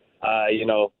white,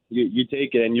 you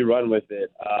take it and you run with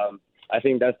it. I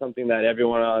think that's something that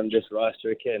everyone on this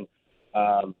roster can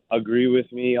agree with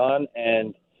me on.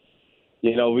 And,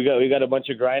 we got a bunch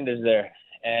of grinders there,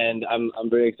 and I'm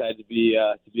very excited to be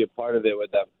a part of it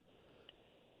with them.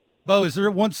 Bo, is there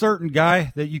one certain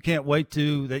guy that you can't wait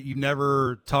to, that you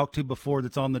never talked to before,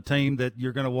 that's on the team that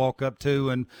you're going to walk up to?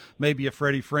 And maybe a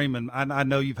Freddie Freeman. I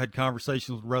know you've had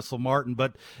conversations with Russell Martin,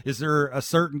 but is there a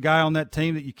certain guy on that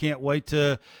team that you can't wait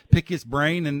to pick his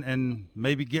brain and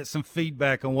maybe get some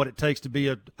feedback on what it takes to be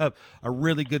a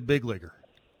really good big leaguer?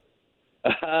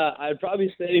 I'd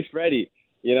probably say Freddie.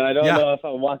 I don't know if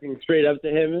I'm walking straight up to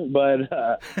him, but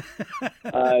I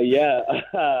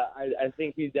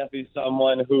think he's definitely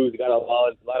someone who's got a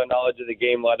lot of knowledge of the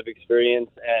game, a lot of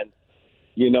experience. And,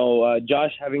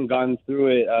 Josh, having gone through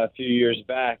it a few years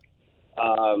back,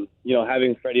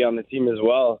 having Freddie on the team as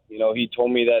well, he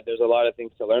told me that there's a lot of things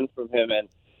to learn from him. And,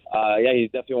 he's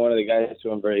definitely one of the guys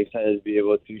who I'm very excited to be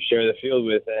able to share the field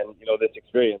with and, this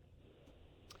experience.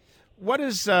 What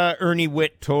has Ernie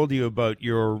Witt told you about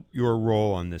your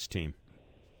role on this team?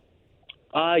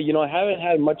 I haven't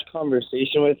had much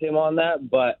conversation with him on that,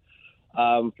 but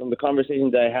from the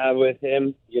conversations I have with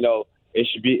him,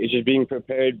 it's just being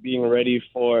prepared, being ready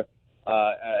for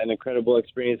an incredible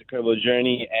experience, incredible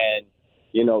journey, and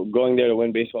going there to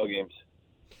win baseball games.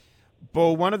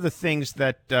 Bo, one of the things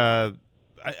that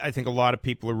I think a lot of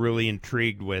people are really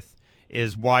intrigued with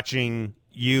is watching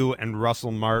you and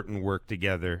Russell Martin work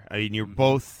together. I mean, you're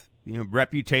both,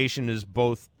 reputation is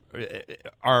both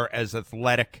are as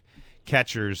athletic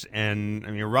catchers. And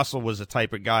I mean, Russell was the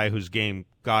type of guy whose game,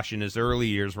 gosh, in his early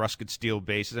years, Russ could steal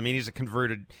bases. I mean, he's a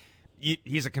converted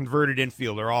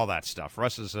infielder, all that stuff.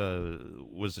 Russ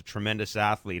was a tremendous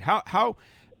athlete. How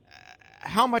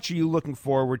much are you looking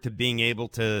forward to being able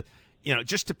to,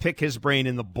 just to pick his brain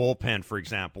in the bullpen, for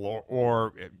example,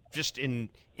 or just in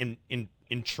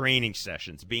training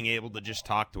sessions, being able to just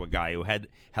talk to a guy who had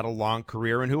a long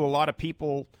career and who a lot of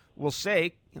people will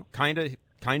say kind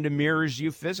of mirrors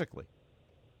you physically?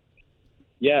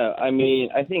 Yeah, I mean,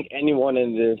 I think anyone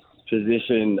in this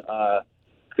position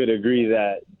could agree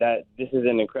that this is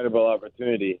an incredible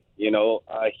opportunity.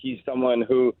 He's someone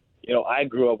who, I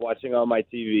grew up watching on my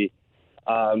TV,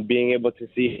 being able to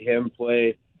see him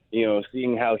play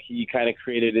seeing how he kind of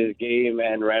created his game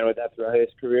and ran with that throughout his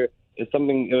career, it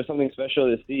was something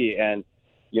special to see. And,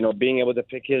 being able to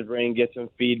pick his brain, get some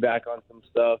feedback on some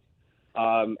stuff,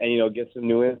 and, get some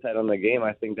new insight on the game,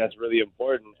 I think that's really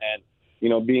important. And,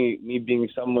 being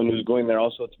someone who's going there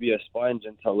also to be a sponge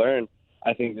and to learn,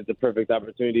 I think it's a perfect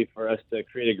opportunity for us to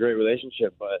create a great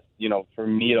relationship. But, for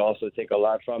me to also take a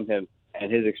lot from him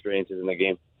and his experiences in the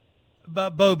game.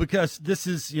 But Bo, because this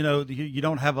is, you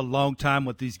don't have a long time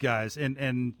with these guys,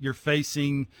 and you're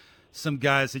facing some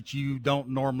guys that you don't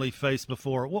normally face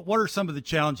before. What are some of the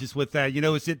challenges with that?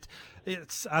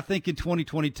 It's I think in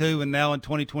 2022 and now in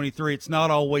 2023, it's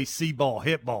not always see ball,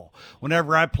 hit ball.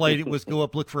 Whenever I played, it was go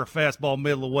up, look for a fastball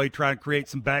middle of the way, try and create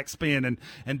some backspin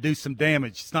and do some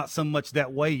damage. It's not so much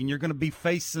that way, and you're going to be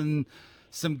facing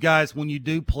some guys when you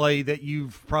do play that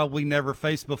you've probably never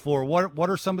faced before. What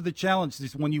are some of the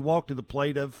challenges when you walk to the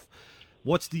plate of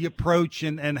what's the approach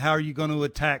and how are you going to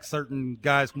attack certain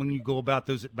guys when you go about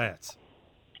those at-bats?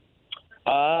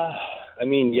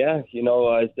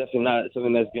 It's definitely not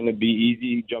something that's going to be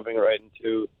easy jumping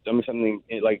into something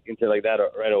like that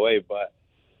right away. But,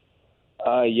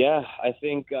 I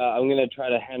think I'm going to try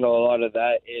to handle a lot of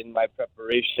that in my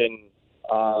preparation,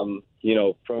 from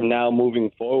now moving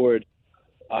forward.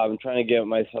 I'm trying to get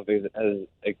myself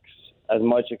as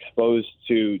much exposed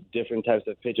to different types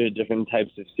of pitches, different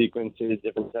types of sequences,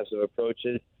 different types of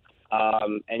approaches,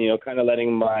 and kind of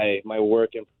letting my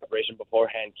work and preparation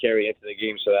beforehand carry into the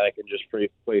game so that I can just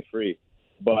play free.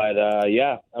 But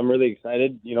I'm really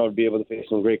excited, to be able to face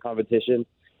some great competition,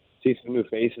 see some new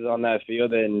faces on that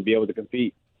field, and be able to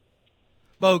compete.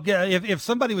 Bo, if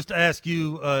somebody was to ask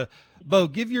you, Bo,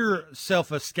 give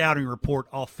yourself a scouting report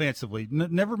offensively.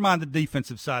 Never mind the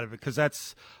defensive side of it, because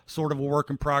that's sort of a work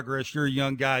in progress. You're a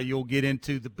young guy. You'll get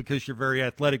into because you're very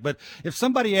athletic. But if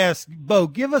somebody asks, Bo,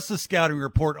 give us a scouting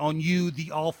report on you,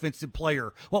 the offensive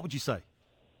player, what would you say?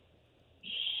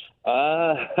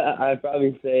 I'd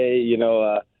probably say,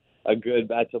 a good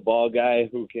bat-to-ball guy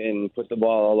who can put the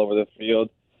ball all over the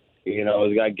field. He's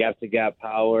got gap-to-gap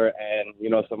power and,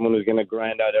 someone who's going to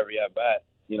grind out every at-bat.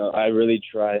 I really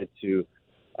try to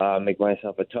make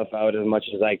myself a tough out as much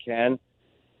as I can.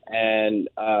 And,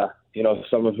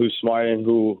 someone who's smart and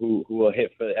who will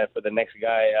hit for the next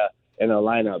guy in the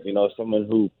lineup, someone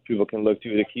who people can look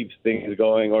to keep things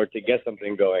going or to get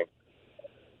something going.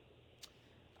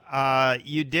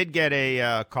 You did get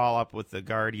a call up with the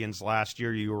Guardians last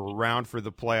year. You were around for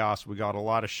the playoffs. We got a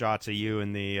lot of shots of you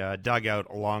in the dugout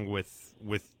along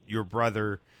with your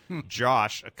brother,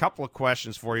 Josh. A couple of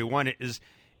questions for you. One is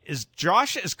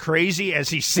Josh as crazy as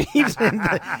he seems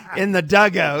in the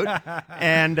dugout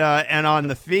and on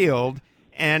the field?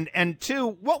 And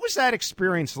two, what was that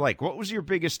experience like? What was your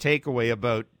biggest takeaway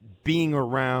about being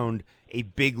around a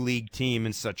big league team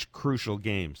in such crucial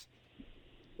games?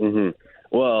 Mm-hmm.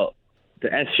 Well,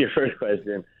 to answer your first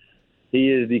question, he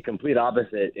is the complete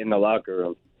opposite in the locker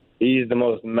room. He's the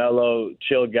most mellow,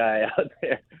 chill guy out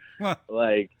there. Huh.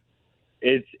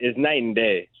 It's night and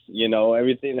day.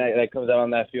 Everything that comes out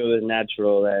on that field is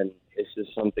natural, and it's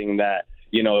just something that,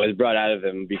 is brought out of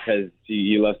him because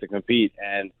he loves to compete,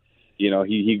 and,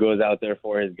 he goes out there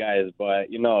for his guys. But,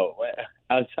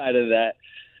 outside of that,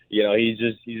 he's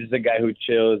just a guy who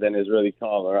chills and is really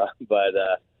calm around. But,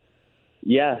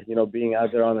 being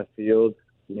out there on the field,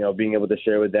 being able to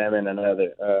share with them and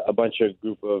a bunch of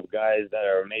group of guys that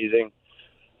are amazing.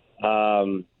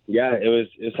 It was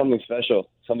something special,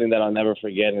 something that I'll never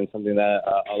forget, and something that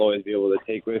I'll always be able to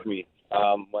take with me.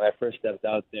 When I first stepped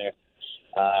out there,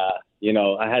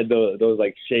 I had those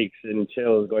like shakes and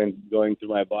chills going through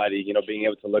my body. Being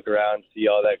able to look around, see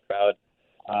all that crowd,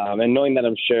 and knowing that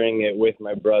I'm sharing it with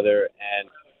my brother and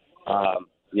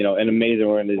an amazing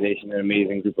organization, an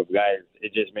amazing group of guys.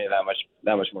 It just made it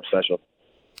that much more special.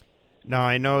 Now,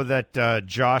 I know that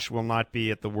Josh will not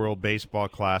be at the World Baseball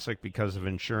Classic because of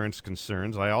insurance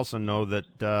concerns. I also know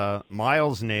that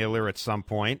Miles Naylor at some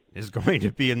point is going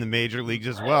to be in the major leagues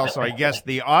as well. So I guess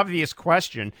the obvious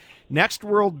question, next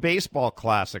World Baseball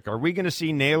Classic, are we going to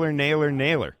see Naylor in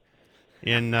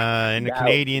a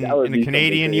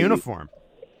Canadian uniform?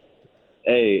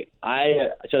 Hey,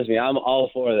 trust me, I'm all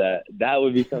for that. That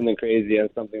would be something crazy and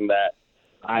something that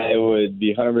I would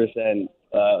be 100%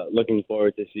 looking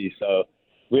forward to see. So if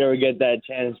we ever get that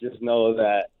chance, just know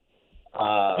that,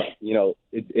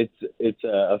 it's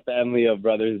a family of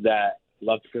brothers that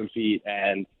love to compete,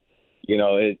 and,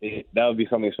 that would be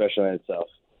something special in itself.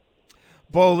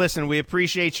 Bo, listen, we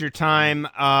appreciate your time.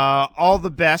 All the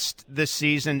best this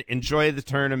season. Enjoy the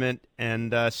tournament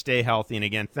and stay healthy. And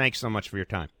again, thanks so much for your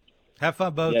time. Have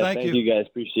fun, Bo. Yeah, thank you. Thank you, guys.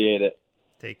 Appreciate it.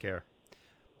 Take care.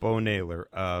 Bo Naylor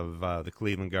of the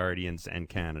Cleveland Guardians and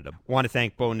Canada. I want to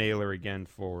thank Bo Naylor again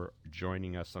for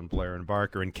joining us on Blair and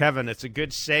Barker. And Kevin, it's a good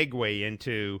segue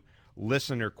into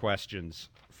listener questions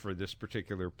for this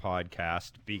particular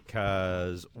podcast,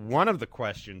 because one of the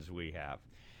questions we have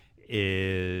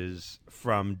is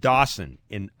from Dawson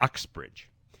in Uxbridge.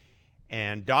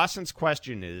 And Dawson's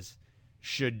question is,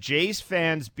 should Jays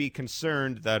fans be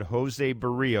concerned that Jose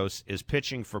Barrios is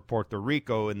pitching for Puerto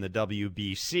Rico in the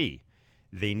WBC?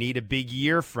 They need a big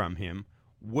year from him.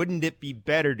 Wouldn't it be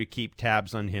better to keep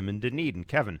tabs on him in Dunedin?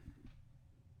 Kevin?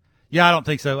 Yeah, I don't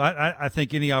think so. I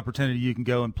think any opportunity you can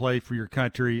go and play for your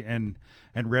country and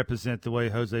represent the way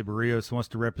Jose Barrios wants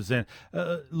to represent.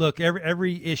 Look,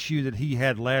 every issue that he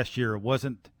had last year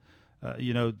wasn't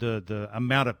the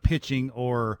amount of pitching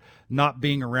or not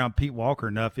being around Pete Walker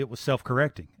enough. It was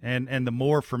self-correcting. And the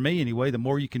more, for me anyway, the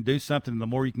more you can do something, the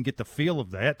more you can get the feel of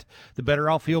that, the better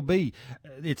off he'll be.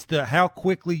 It's how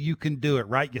quickly you can do it,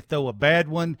 right? You throw a bad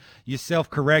one, you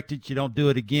self-correct it, you don't do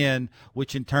it again,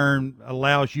 which in turn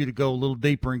allows you to go a little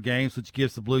deeper in games, which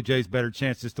gives the Blue Jays better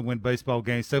chances to win baseball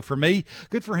games. So for me,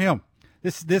 good for him.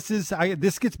 This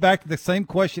gets back to the same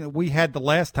question that we had the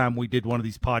last time we did one of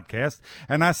these podcasts,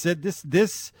 and I said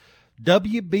this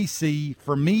WBC,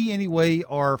 for me anyway,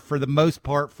 are for the most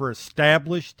part for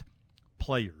established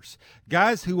players,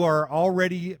 guys who are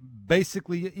already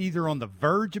basically either on the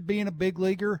verge of being a big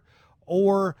leaguer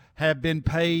or have been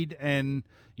paid and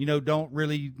don't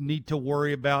really need to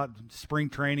worry about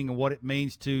spring training and what it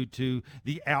means to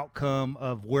the outcome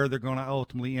of where they're going to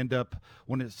ultimately end up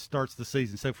when it starts the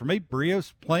season. So for me,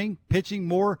 Barrios pitching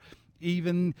more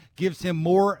even gives him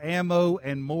more ammo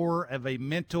and more of a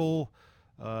mental,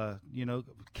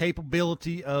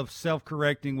 capability of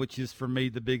self-correcting, which is for me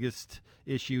the biggest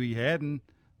issue he had. And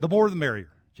the more the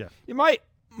merrier, Jeff. My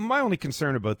only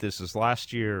concern about this is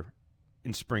last year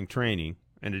in spring training,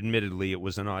 and admittedly, it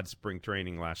was an odd spring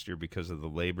training last year because of the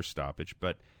labor stoppage.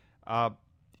 But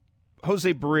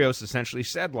Jose Barrios essentially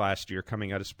said last year,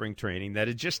 coming out of spring training, that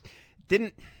it just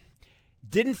didn't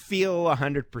feel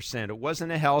 100%. It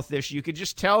wasn't a health issue. You could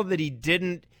just tell that he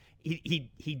didn't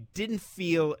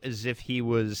feel as if he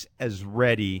was as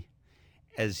ready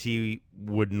as he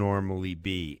would normally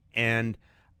be. And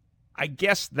I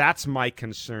guess that's my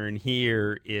concern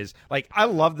here is, I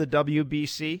love the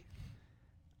WBC.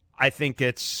 I think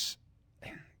I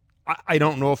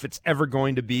don't know if it's ever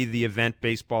going to be the event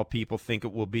baseball people think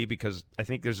it will be, because I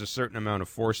think there's a certain amount of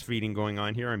force feeding going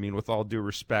on here. I mean, with all due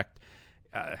respect,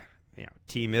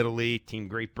 Team Italy, Team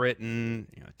Great Britain,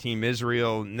 Team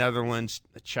Israel, Netherlands,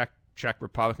 the Czech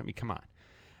Republic. I mean, come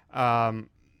on.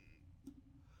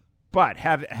 But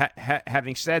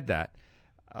having said that,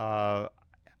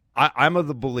 I'm of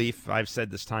the belief, I've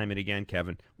said this time and again,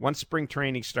 Kevin, once spring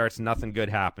training starts, nothing good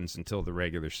happens until the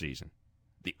regular season.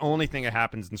 The only thing that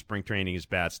happens in spring training is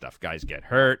bad stuff. Guys get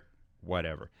hurt,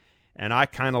 whatever. And I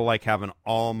kind of like having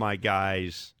all my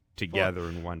guys together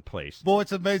in one place. Boy,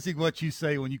 it's amazing what you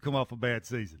say when you come off a bad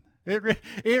season.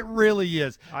 It really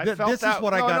is. I felt that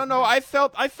way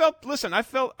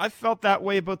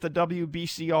about the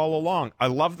WBC all along. I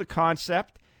love the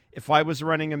concept. If I was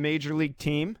running a major league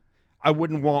team, I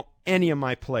wouldn't want any of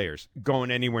my players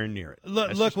going anywhere near it.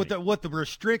 Look what the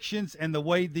restrictions and the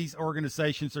way these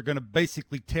organizations are going to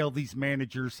basically tell these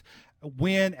managers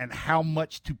when and how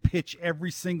much to pitch every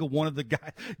single one of the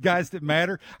guys that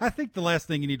matter. I think the last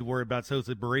thing you need to worry about is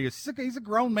Jose Barrios. He's a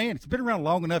grown man. He's been around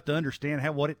long enough to understand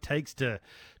what it takes to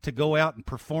go out and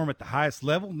perform at the highest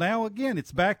level. Now, again,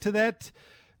 it's back to that.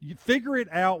 You figure it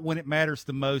out when it matters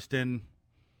the most, and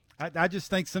I just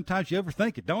think sometimes you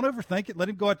overthink it. Don't overthink it. Let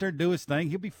him go out there and do his thing.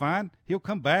 He'll be fine. He'll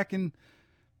come back and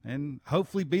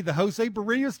hopefully be the Jose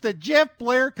Barrios that Jeff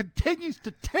Blair continues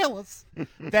to tell us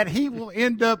that he will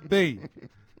end up being.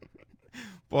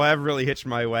 Boy, I've really hitched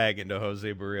my wagon to Jose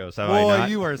Barrios. Boy,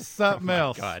 you are something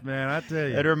else, God. Man, I tell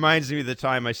you. It reminds me of the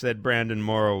time I said Brandon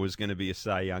Morrow was going to be a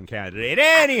Cy Young candidate.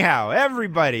 Anyhow,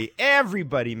 everybody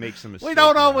makes a mistake. We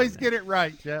don't always get it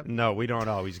right, Jeff. No, we don't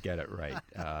always get it right.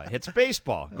 It's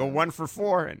baseball. Go 1 for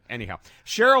 4. And anyhow,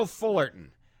 Cheryl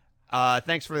Fullerton.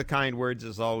 Thanks for the kind words,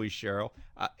 as always, Cheryl.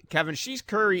 Kevin, she's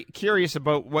curious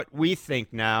about what we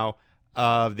think now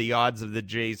of the odds of the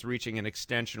Jays reaching an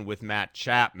extension with Matt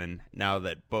Chapman now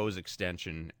that Bo's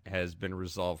extension has been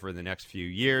resolved for the next few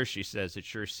years. She says it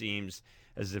sure seems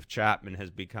as if Chapman has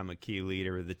become a key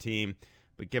leader of the team.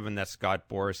 But given that Scott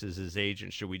Boras is his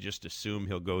agent, should we just assume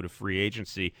he'll go to free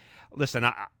agency? Listen,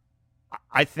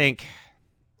 I think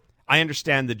I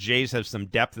understand the Jays have some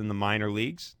depth in the minor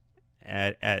leagues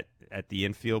at the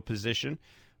infield position,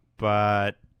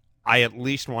 but I at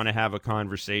least want to have a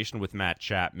conversation with Matt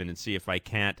Chapman and see if I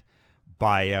can't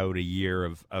buy out a year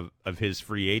of his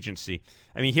free agency.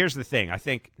 I mean, here's the thing. I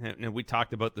think, and we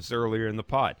talked about this earlier in the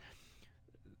pod,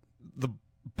 the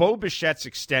Bo Bichette's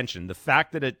extension, the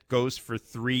fact that it goes for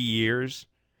 3 years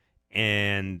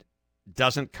and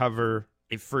doesn't cover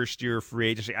a first-year free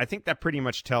agency, I think that pretty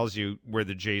much tells you where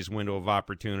the Jays' window of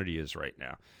opportunity is right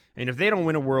now. And if they don't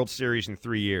win a World Series in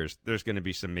 3 years, there's going to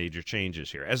be some major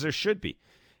changes here, as there should be.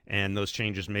 And those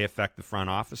changes may affect the front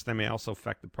office. They may also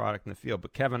affect the product in the field.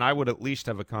 But, Kevin, I would at least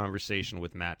have a conversation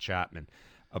with Matt Chapman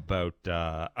about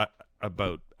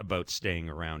staying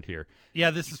around here.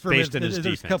 Yeah, this is for based on his there's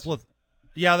defense.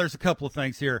 There's a couple of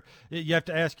things here. You have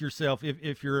to ask yourself,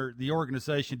 if you're the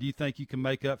organization, do you think you can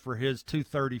make up for his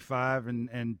 235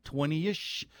 and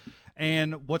 20-ish?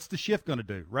 And what's the shift going to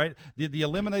do, right? The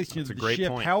elimination That's of a the great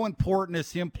shift, point. how important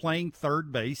is him playing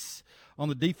third base on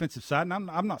the defensive side? And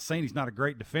I'm not saying he's not a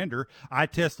great defender. Eye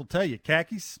test will tell you.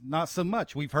 Khakis, not so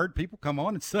much. We've heard people come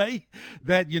on and say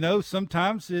that,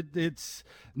 sometimes it's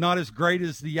not as great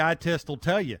as the eye test will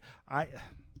tell you.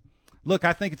 Look,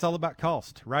 I think it's all about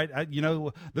cost, right?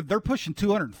 They're pushing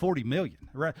 $240 million,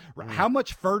 right? How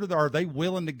much further are they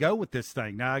willing to go with this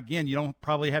thing? Now, again, you don't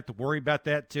probably have to worry about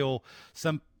that till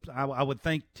I would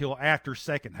think till after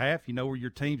second half. You know where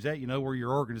your team's at. You know where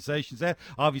your organization's at.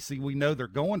 Obviously, we know they're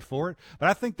going for it. But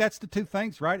I think that's the two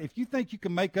things, right? If you think you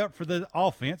can make up for the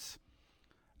offense,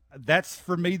 that's,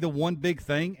 for me, the one big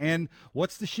thing. And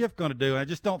what's the shift going to do? I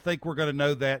just don't think we're going to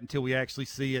know that until we actually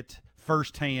see it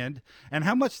firsthand. And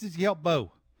how much does he help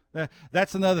Bo?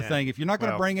 That's another thing. If you're not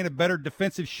going to bring in a better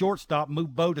defensive shortstop,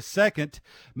 move Bo to second,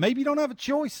 maybe you don't have a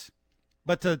choice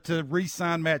but to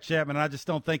re-sign Matt Chapman. I just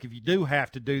don't think if you do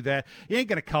have to do that, it ain't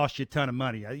going to cost you a ton of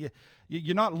money.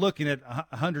 You're not looking at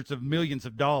hundreds of millions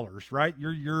of dollars, right?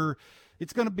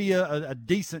 It's going to be a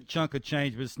decent chunk of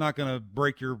change, but it's not going to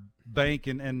break your bank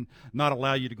and not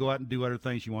allow you to go out and do other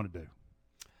things you want to do.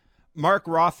 Mark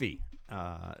Roffey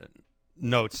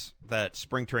notes that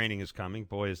spring training is coming.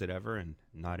 Boy, is it ever, and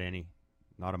not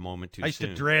a moment too soon. I used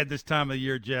to dread this time of the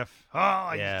year, Jeff.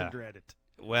 I used to dread it.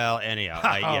 Well,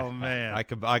 anyhow, man, I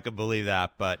could believe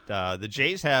that. But the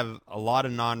Jays have a lot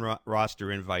of non-roster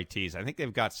invitees. I think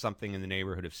they've got something in the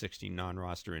neighborhood of 16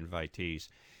 non-roster invitees.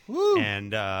 Woo.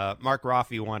 And Mark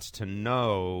Roffey wants to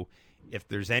know if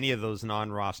there's any of those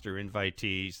non-roster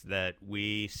invitees that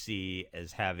we see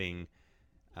as having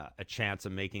a chance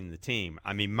of making the team.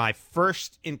 I mean, my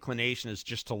first inclination is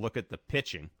just to look at the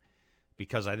pitching,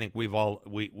 because I think we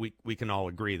can all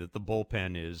agree that the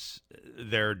bullpen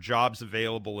there are jobs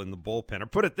available in the bullpen. Or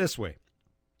put it this way,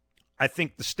 I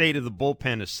think the state of the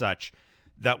bullpen is such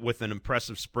that with an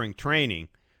impressive spring training,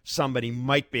 somebody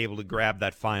might be able to grab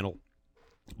that final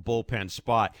bullpen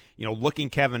spot.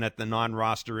 Looking, Kevin, at the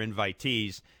non-roster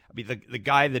invitees, I mean, the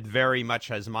guy that very much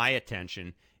has my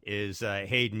attention is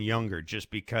Hayden Younger, just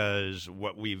because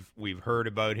what we've heard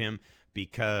about him,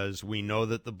 because we know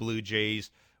that the Blue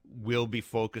Jays will be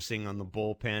focusing on the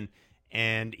bullpen,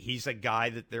 and he's a guy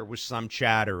that there was some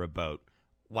chatter about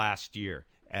last year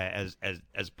as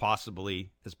possibly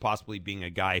being a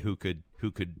guy who could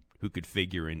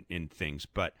figure in things.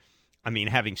 But I mean,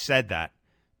 having said that,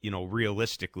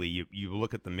 realistically, you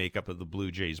look at the makeup of the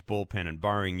Blue Jays bullpen, and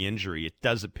barring injury, it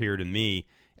does appear to me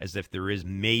as if there is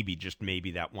maybe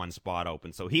that one spot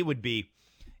open. So he would be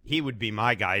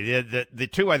my guy. The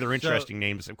two other interesting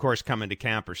names, of course, coming to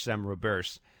camp are Sem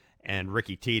Roberts and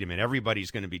Ricky Tiedemann.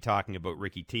 Everybody's going to be talking about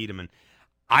Ricky Tiedemann.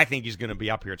 I think he's going to be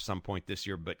up here at some point this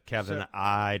year, but Kevin,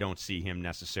 I don't see him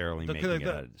necessarily making it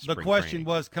out of spring The question training.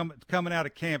 was coming out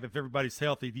of camp, if everybody's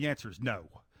healthy. The answer is no.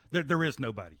 There is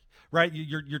nobody, right?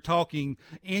 You're talking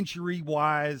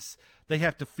injury-wise. They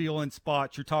have to fill in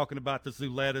spots. You're talking about the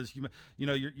Zulettas.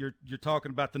 You're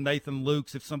talking about the Nathan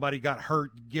Lukes. If somebody got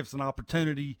hurt, gives an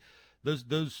opportunity.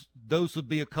 Those would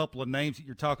be a couple of names that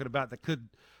you're talking about that could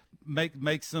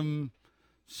make some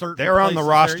certain. They're on the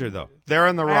roster, there. though. They're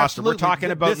on the roster. We're talking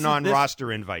about non-roster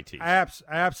invitees.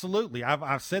 Absolutely.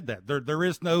 I've said that. There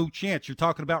is no chance. You're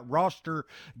talking about roster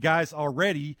guys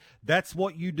already. That's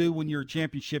what you do when you're a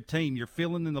championship team. You're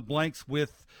filling in the blanks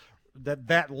with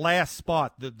that last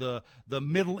spot, the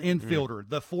middle infielder,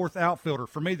 the fourth outfielder.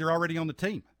 For me, they're already on the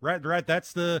team. Right.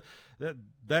 That's the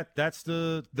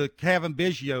Kevin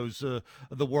Biggio's of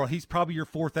the world. He's probably your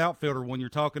fourth outfielder when you're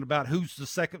talking about who's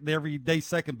the everyday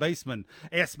second baseman.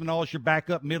 Espinal's your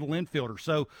backup middle infielder.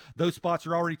 So those spots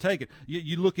are already taken.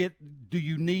 You look at, do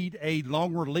you need a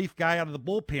long relief guy out of the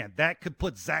bullpen? That could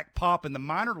put Zach Pop in the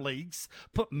minor leagues,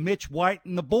 put Mitch White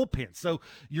in the bullpen. So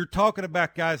you're talking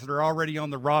about guys that are already on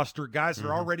the roster, guys that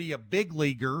are already a big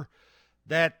leaguer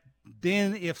that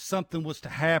then if something was to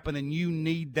happen and you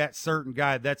need that certain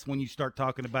guy, that's when you start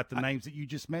talking about the names that you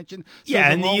just mentioned. So yeah,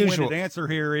 the and the usual answer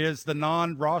here is the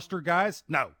non-roster guys.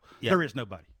 No, there is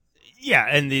nobody. Yeah,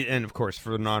 and of course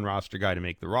for the non-roster guy to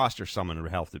make the roster, someone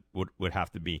would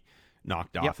have to be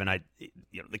knocked off. And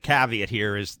the caveat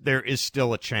here is there is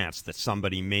still a chance that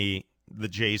the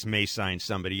Jays may sign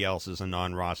somebody else as a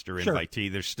non-roster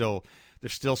invitee. There's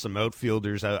still some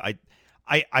outfielders.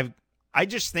 I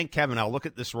just think, Kevin, I'll look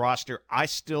at this roster. I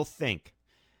still think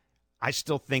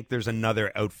there's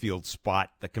another outfield spot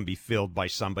that can be filled by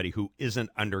somebody who isn't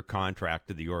under contract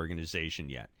to the organization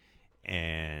yet.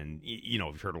 And,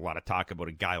 we've heard a lot of talk about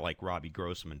a guy like Robbie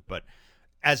Grossman. But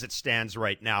as it stands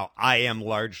right now, I am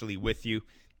largely with you.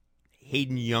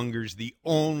 Hayden Younger's the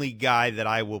only guy that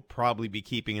I will probably be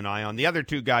keeping an eye on. The other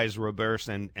two guys, Roberts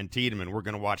and Tiedemann, we're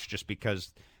going to watch just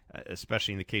because,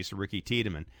 especially in the case of Ricky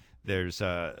Tiedemann, there's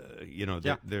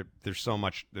there's so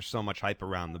much hype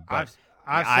around them. But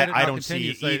I don't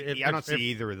see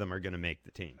either of them are going to make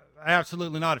the team.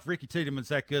 Absolutely not. If Ricky Tiedemann's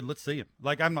that good, let's see him.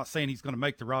 Like, I'm not saying he's going to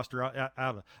make the roster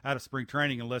out of spring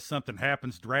training unless something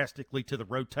happens drastically to the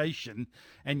rotation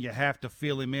and you have to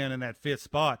fill him in that fifth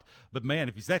spot. But, man,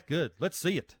 if he's that good, let's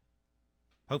see it.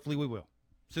 Hopefully we will,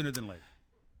 sooner than later.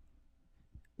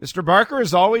 Mr. Barker,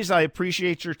 as always, I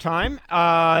appreciate your time.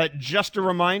 Just a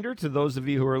reminder to those of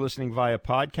you who are listening via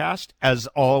podcast, as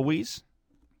always,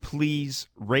 please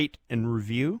rate and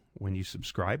review when you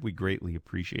subscribe. We greatly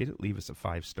appreciate it. Leave us a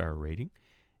 5-star rating,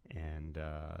 and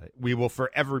we will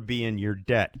forever be in your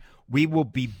debt. We will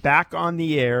be back on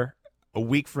the air a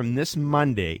week from this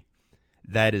Monday.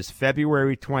 That is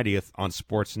February 20th on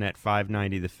Sportsnet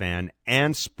 590 The Fan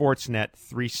and Sportsnet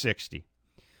 360.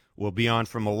 We'll be on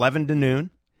from 11 to noon,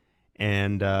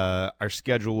 and our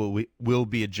schedule will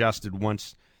be adjusted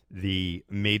once the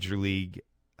Major League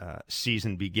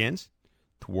season begins.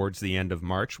 Towards the end of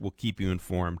March. We'll keep you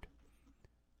informed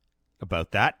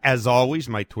about that. As always,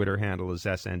 my Twitter handle is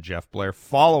SN Jeff Blair.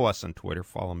 Follow us on Twitter.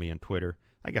 Follow me on Twitter.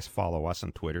 I guess follow us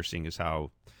on Twitter, seeing as how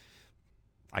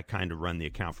I kind of run the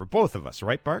account for both of us,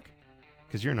 right, Bark?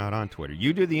 Because you're not on Twitter.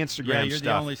 You do the Instagram stuff. Yeah, you're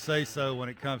the only say-so when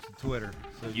it comes to Twitter.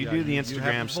 So you do the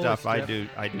Instagram stuff. I do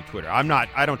Twitter.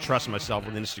 I don't trust myself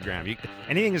with Instagram.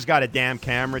 Anything that's got a damn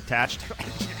camera attached to it,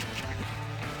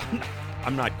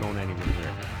 I'm not going anywhere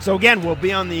there. So, again, we'll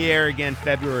be on the air again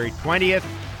February 20th.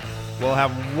 We'll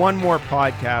have one more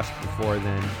podcast before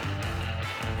then.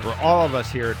 For all of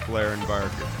us here at Blair and Barker,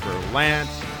 for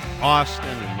Lance, Austin,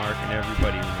 and Mark, and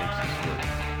everybody who makes this work,